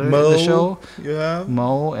earlier in the show. You have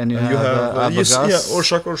Mo, and you have Abagas.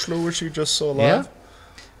 Orsak Oslo, which you just saw live. Yeah.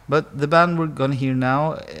 But the band we're gonna hear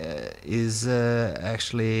now is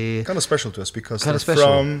actually kind of special to us because Kinda they're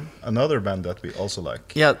special. from another band that we also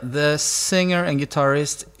like. Yeah, the singer and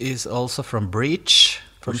guitarist is also from Breach,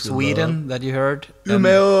 from Which we Sweden, love. that you heard.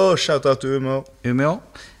 Umeå, shout out to Umeå. Umeå.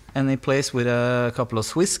 And he plays with a couple of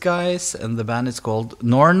Swiss guys, and the band is called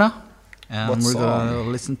Norna. And What we're song? gonna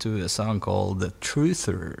listen to a song called The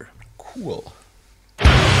Truther. Cool.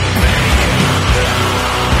 Thank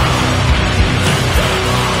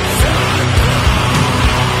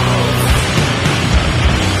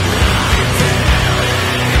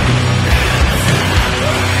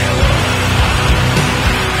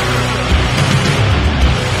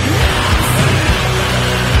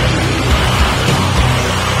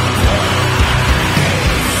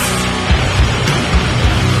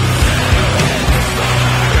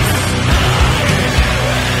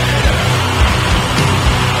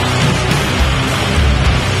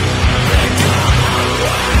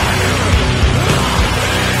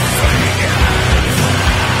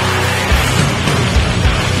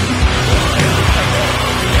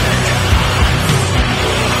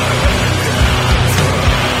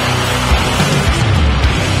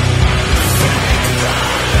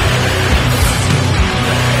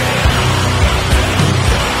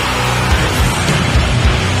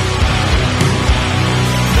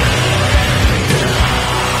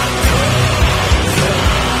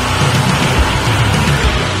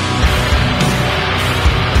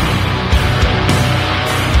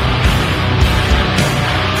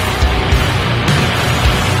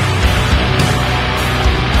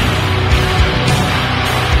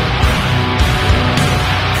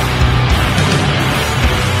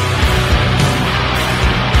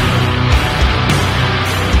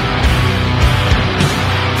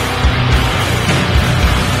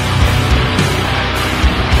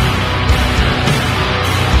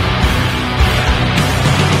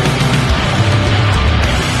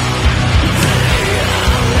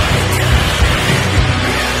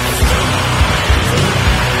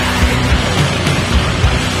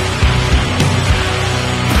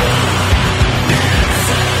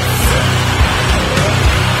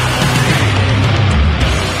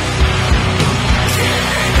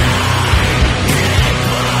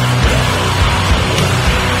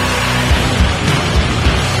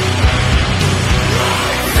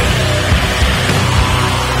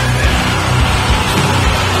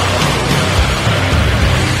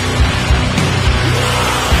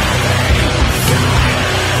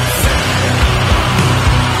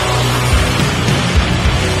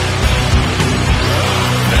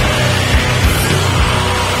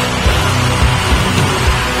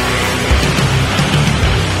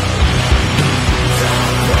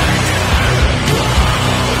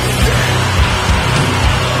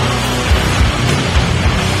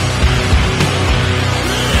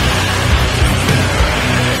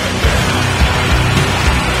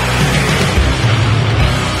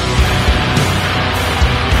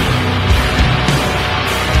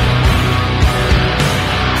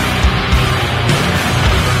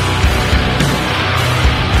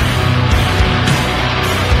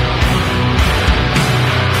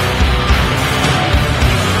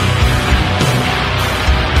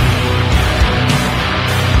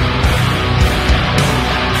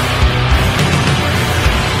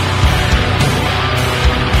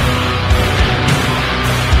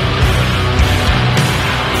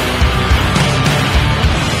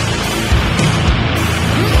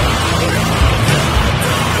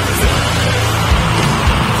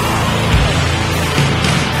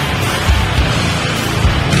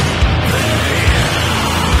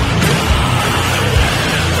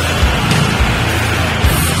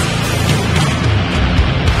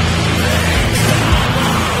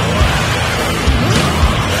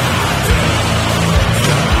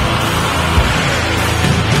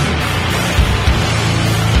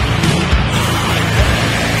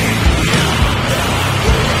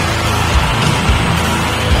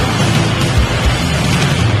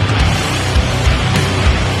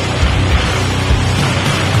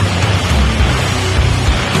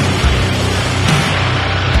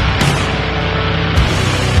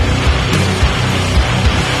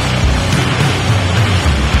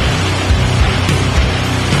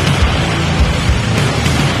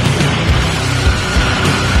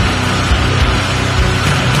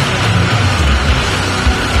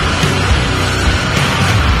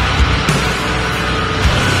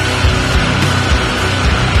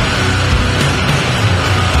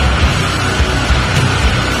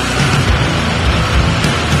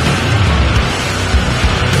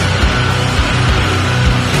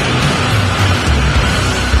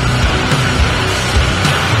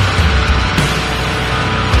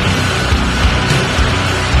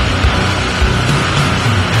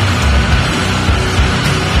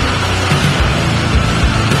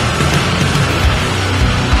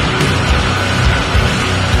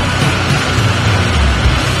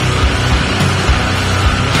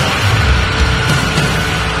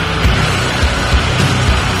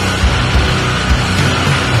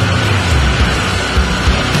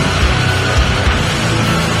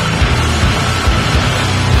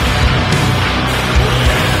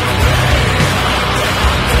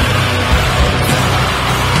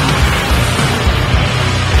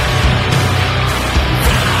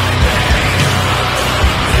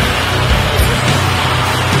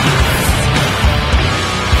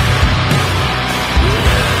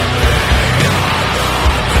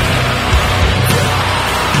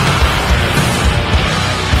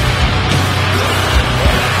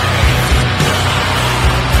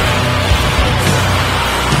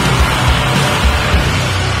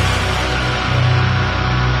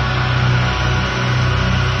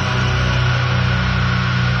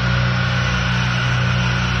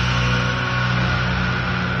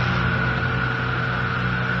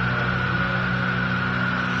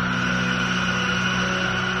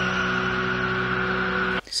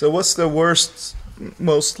So what's the worst,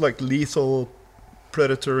 most like lethal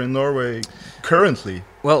predator in Norway currently?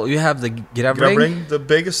 Well, you have the grevling. Grevling, the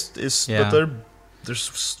biggest is, Yeah. but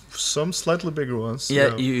there's some slightly bigger ones.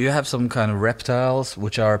 Yeah, you have some kind of reptiles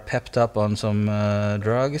which are pepped up on some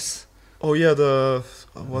drugs. Oh yeah,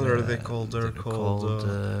 what are they called? They're called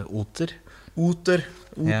oter. Oter.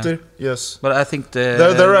 Yeah. Yes. But I think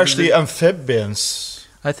They're actually amphibians.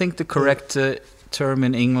 I think the correct term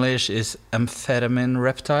in English is amphetamine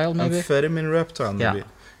reptile, maybe. Amphetamine reptile, maybe. Yeah.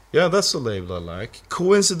 Yeah, that's a label I like.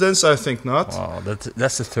 Coincidence, I think not. Wow,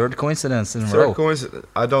 that's the third coincidence in a Third row. coincidence.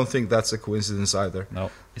 I don't think that's a coincidence either.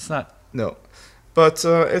 No, it's not. No. But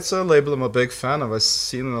it's a label I'm a big fan of. I've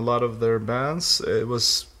seen a lot of their bands. It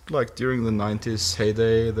was like during the 90s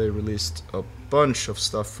heyday, they released a bunch of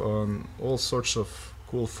stuff on all sorts of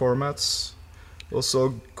cool formats.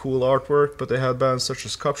 Also cool artwork, but they had bands such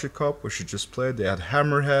as Cop, which you just played. They had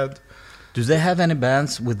Hammerhead. Do they have any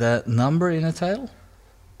bands with a number in the title?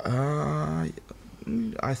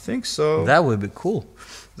 I think so. That would be cool.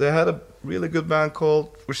 They had a really good band called,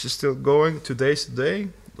 which is still going, Today's the Day.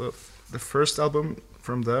 The first album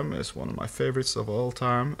from them is one of my favorites of all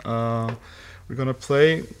time. We're gonna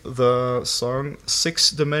play the song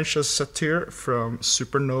Six Dimension Satire from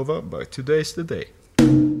Supernova by Today's the Day.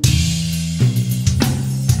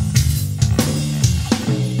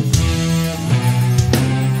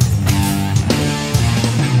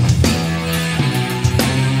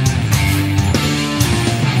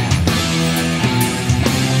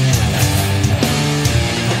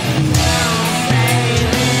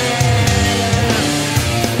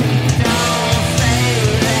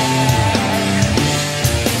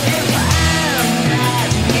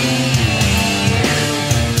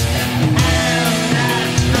 I'm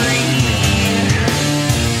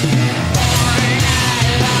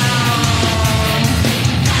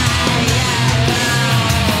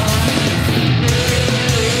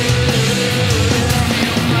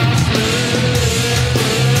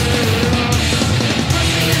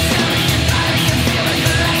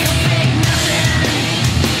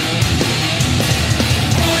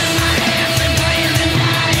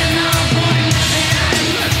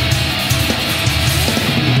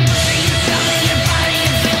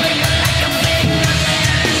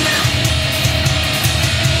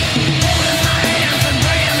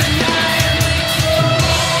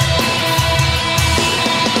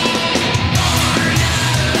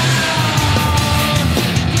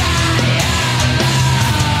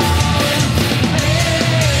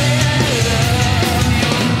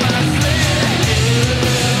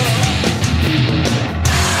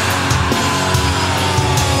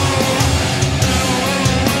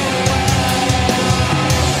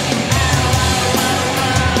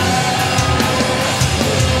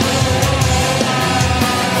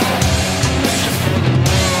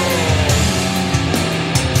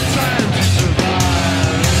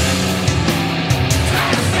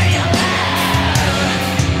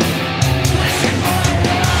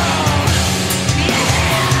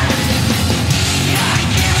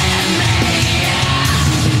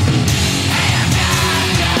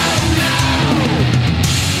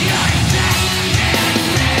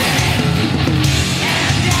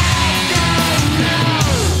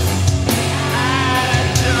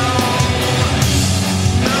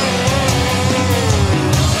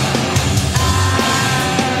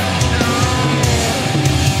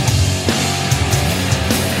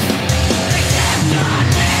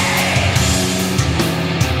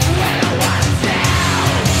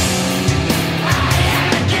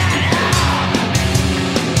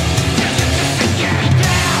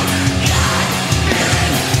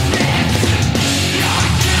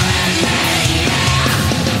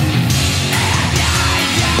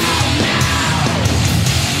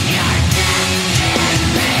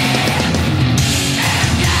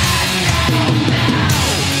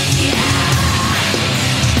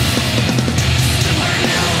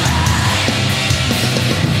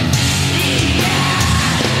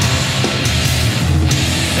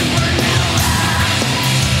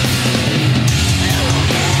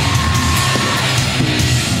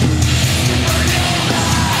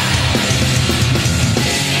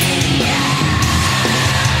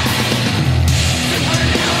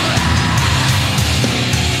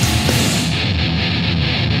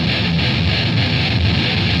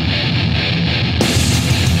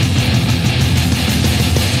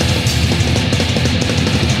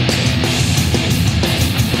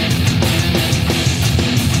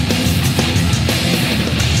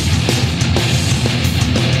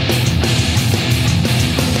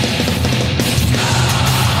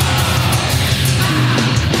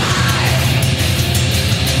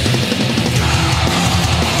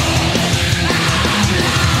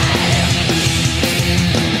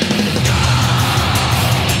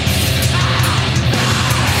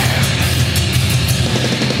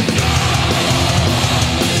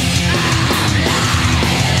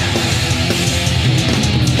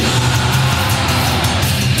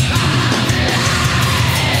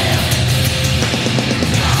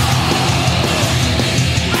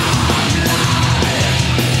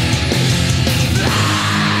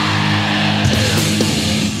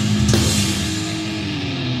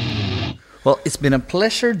Well, it's been a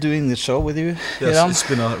pleasure doing the show with you. Yes, Goran. it's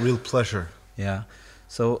been a real pleasure. Yeah.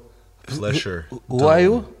 So, Pleasure. who are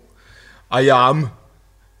you? I am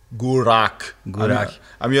Gorak. Gorak.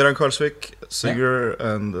 I'm Göran Karlsvik, singer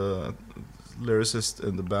and lyricist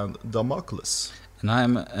in the band Damocles. And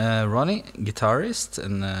I'm Ronny, guitarist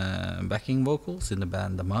and backing vocals in the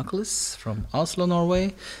band Damocles from Oslo,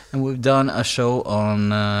 Norway. And we've done a show on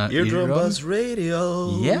Eardrum Buzz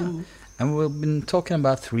Radio. Yeah. And we've been talking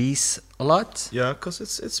about threes a lot. Yeah, because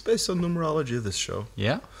it's based on numerology, this show.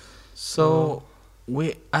 Yeah. So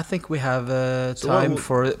I think we have time what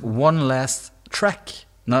for one last track.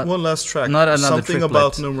 Not one last track. Not another something triplet.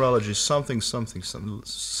 about numerology. Something. So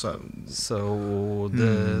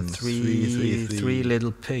the three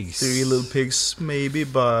little pigs. Three Little Pigs, maybe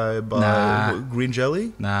by Green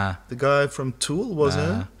Jelly. Nah. The guy from Tool was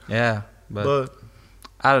in. Yeah, but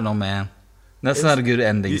I don't know, man. That's not a good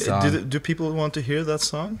ending song. Do people want to hear that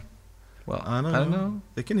song? Well, I don't know.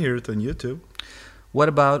 They can hear it on YouTube. What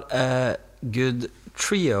about a good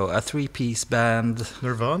trio, a three-piece band?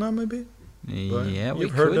 Nirvana, maybe? Yeah, we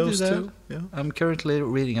You've heard could those do that. too? Yeah. I'm currently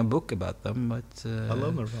reading a book about them, but I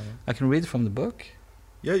love Nirvana. I can read from the book.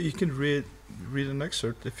 Yeah, you can read an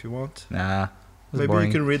excerpt if you want. Nah, Maybe boring.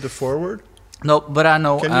 you can read the foreword. No, but I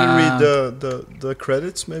know. Can you read the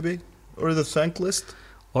credits, maybe, or the thank list?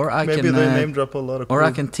 Or I maybe can they name drop a lot of. Or cool.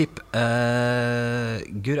 I can tip a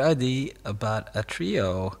good idea about a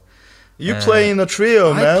trio. You play in a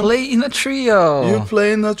trio, man. I play in a trio. You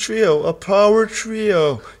play in a trio, a power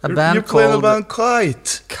trio. A band you play in a called band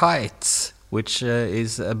Kite. Kite, which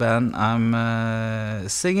is a band I'm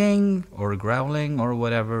singing or growling or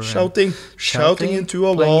whatever. Shouting into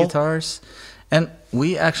a playing wall. guitars. And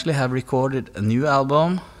we actually have recorded a new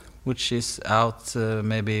album, which is out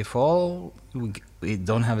maybe fall. We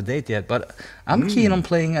don't have a date yet, but I'm keen on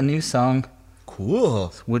playing a new song.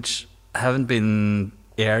 Cool. Which haven't been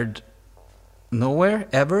aired nowhere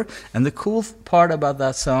ever. And the cool part about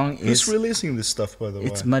that song is Who's releasing this stuff, by the way?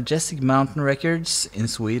 it's Majestic Mountain Records in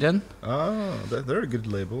Sweden. Ah, they're a good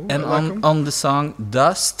label. And I like 'em. on the song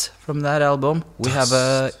Dust from that album, we have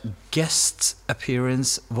a guest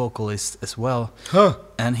appearance vocalist as well. Huh.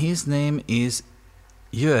 And his name is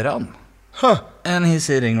Göran. Huh. And he's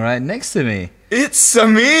sitting right next to me. It's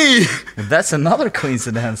me! That's another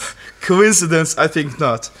coincidence. Coincidence? I think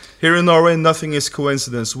not. Here in Norway, nothing is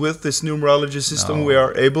coincidence. With this numerology system, we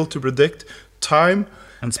are able to predict time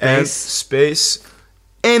And space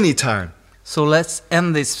anytime. So let's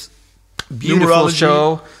end this beautiful Numerology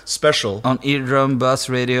show special on Eardrum Buzz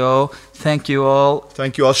Radio. Thank you all.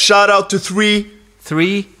 Thank you all. Shout out to 3.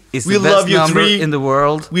 3 is We the best love you, number 3. in the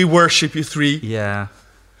world. We worship you, 3. Yeah.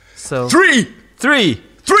 So 3! 3.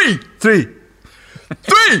 3! 3.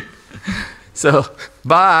 3! So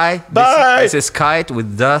bye. Bye. This is Kite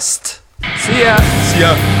with Dust. See ya. See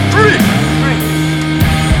ya. 3!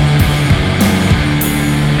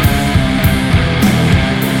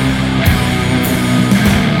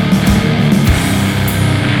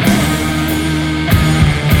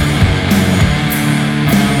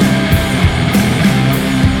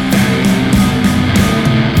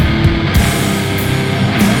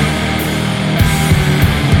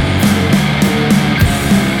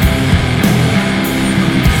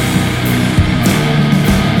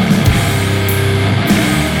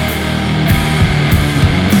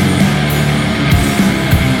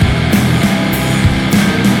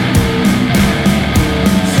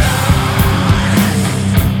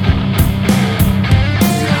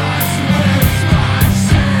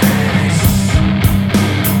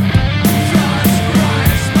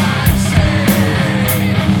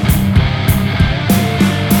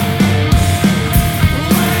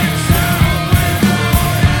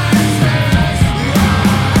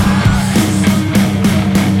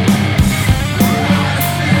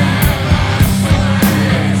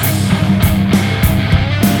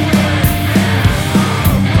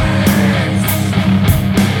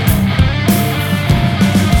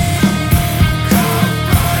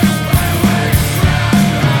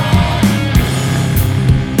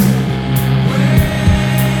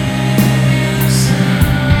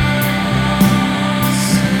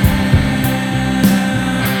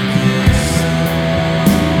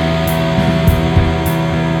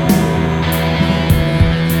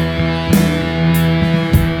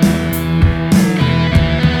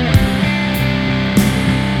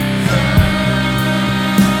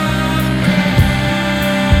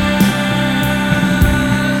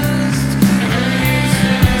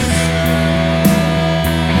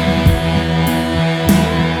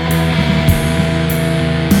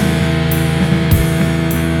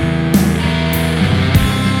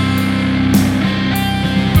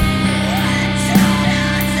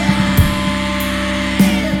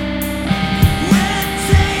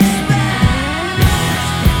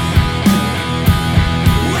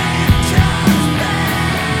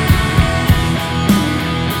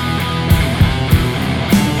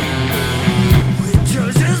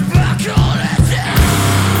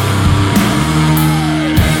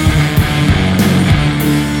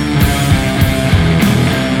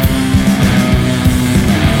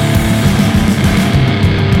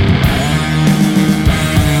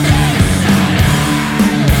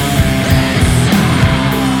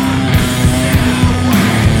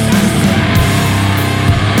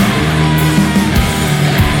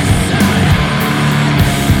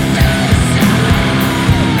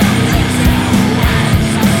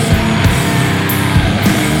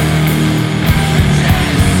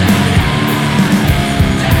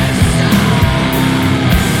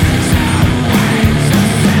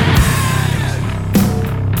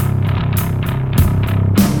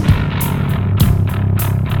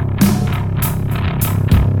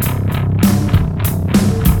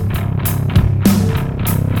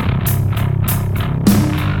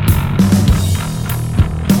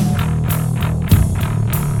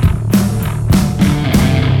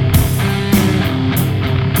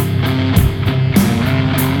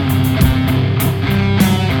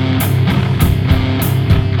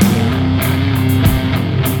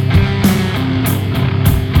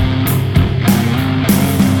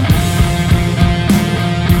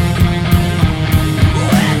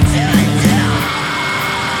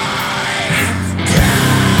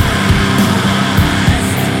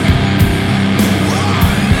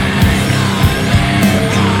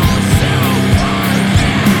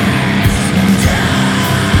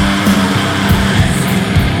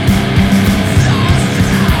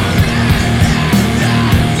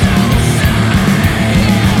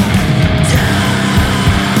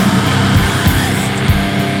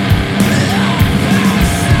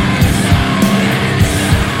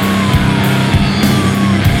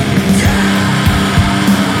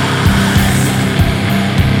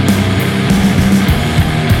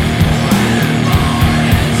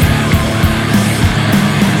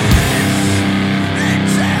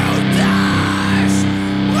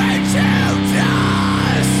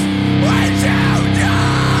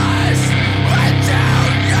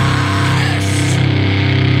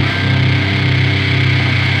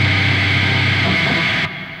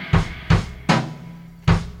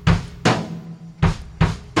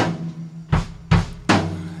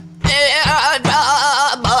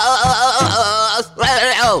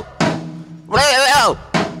 Radio. Radio.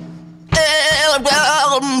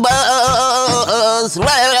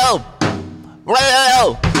 Radio.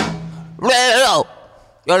 Radio. Radio.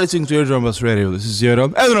 You're listening to Eardrum Bus Radio. This is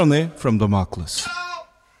Goran and Ronny from Damocles.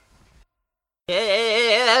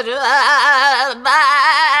 Eardrum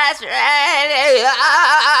Bus Radio.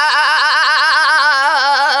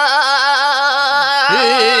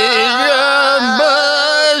 Eardrum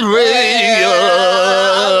Bus Radio.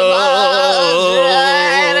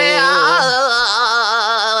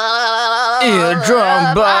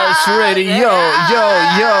 Eardrum Bus Radio. Yo,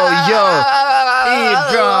 yo, yo.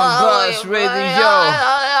 Eardrum Bus Radio.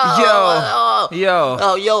 Yo, yo.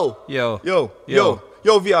 Oh, yo. Yo.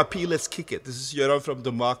 Yo, VIP, let's kick it. This is Goran from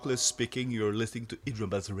Damocles speaking. You're listening to Eardrum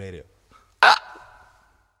Bus Radio.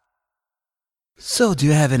 So, do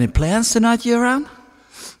you have any plans tonight, Goran?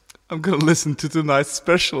 I'm gonna listen to tonight's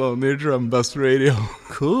special on Eardrum Bus Radio.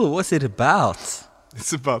 Cool. What's it about?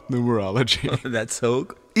 It's about numerology. That's so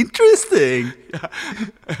interesting. Yeah,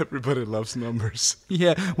 everybody loves numbers.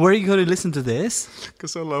 Yeah. Where are you going to listen to this?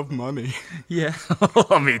 Because I love money. Yeah.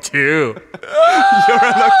 Me too. You're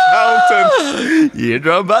an accountant.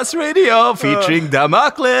 Eardrum Bus Radio featuring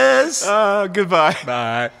Damocles. Goodbye.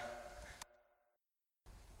 Bye.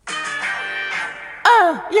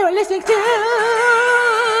 Oh, you're listening to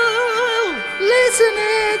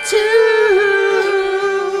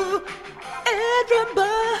Eardrum Bus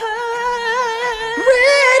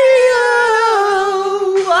Radio.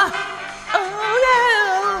 Oh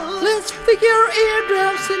yeah. Let's pick your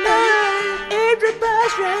eardrums tonight. Eardrum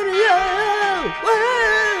Bus Radio.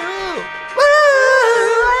 Whoa,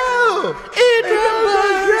 whoa. Eardrum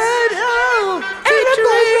Bus Radio. Eardrum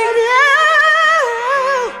Bus Radio.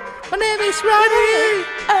 My name is Ronny.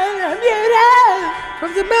 And I'm Goran.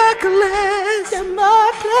 From Damocles.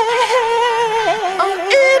 On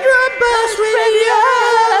Eardrum Bus Radio.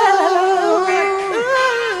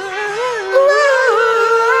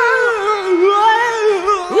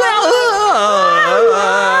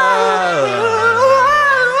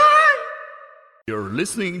 You're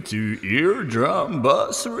listening to Eardrum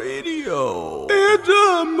Bus Radio.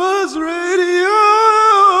 Eardrum Bus Radio.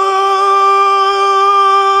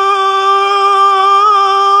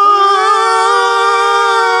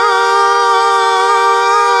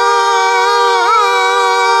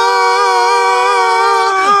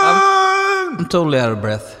 I'm totally out of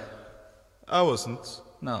breath. I wasn't.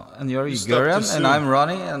 No, and you're You stopped too Goran, soon. and I'm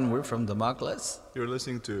Ronny, and we're from Damocles. You're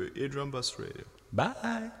listening to Eardrum Bus Radio.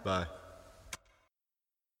 Bye. Bye.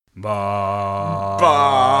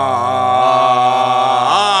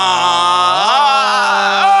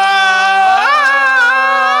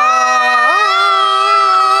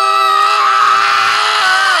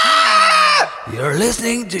 You're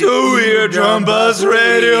listening to Eardrum Bus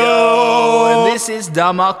Radio. And this is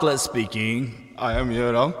Damocles speaking. I am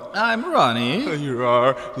Goran. I'm Ronny. And you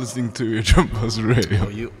are listening to Eardrum Bus Radio. Oh,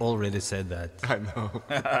 you already said that. I know.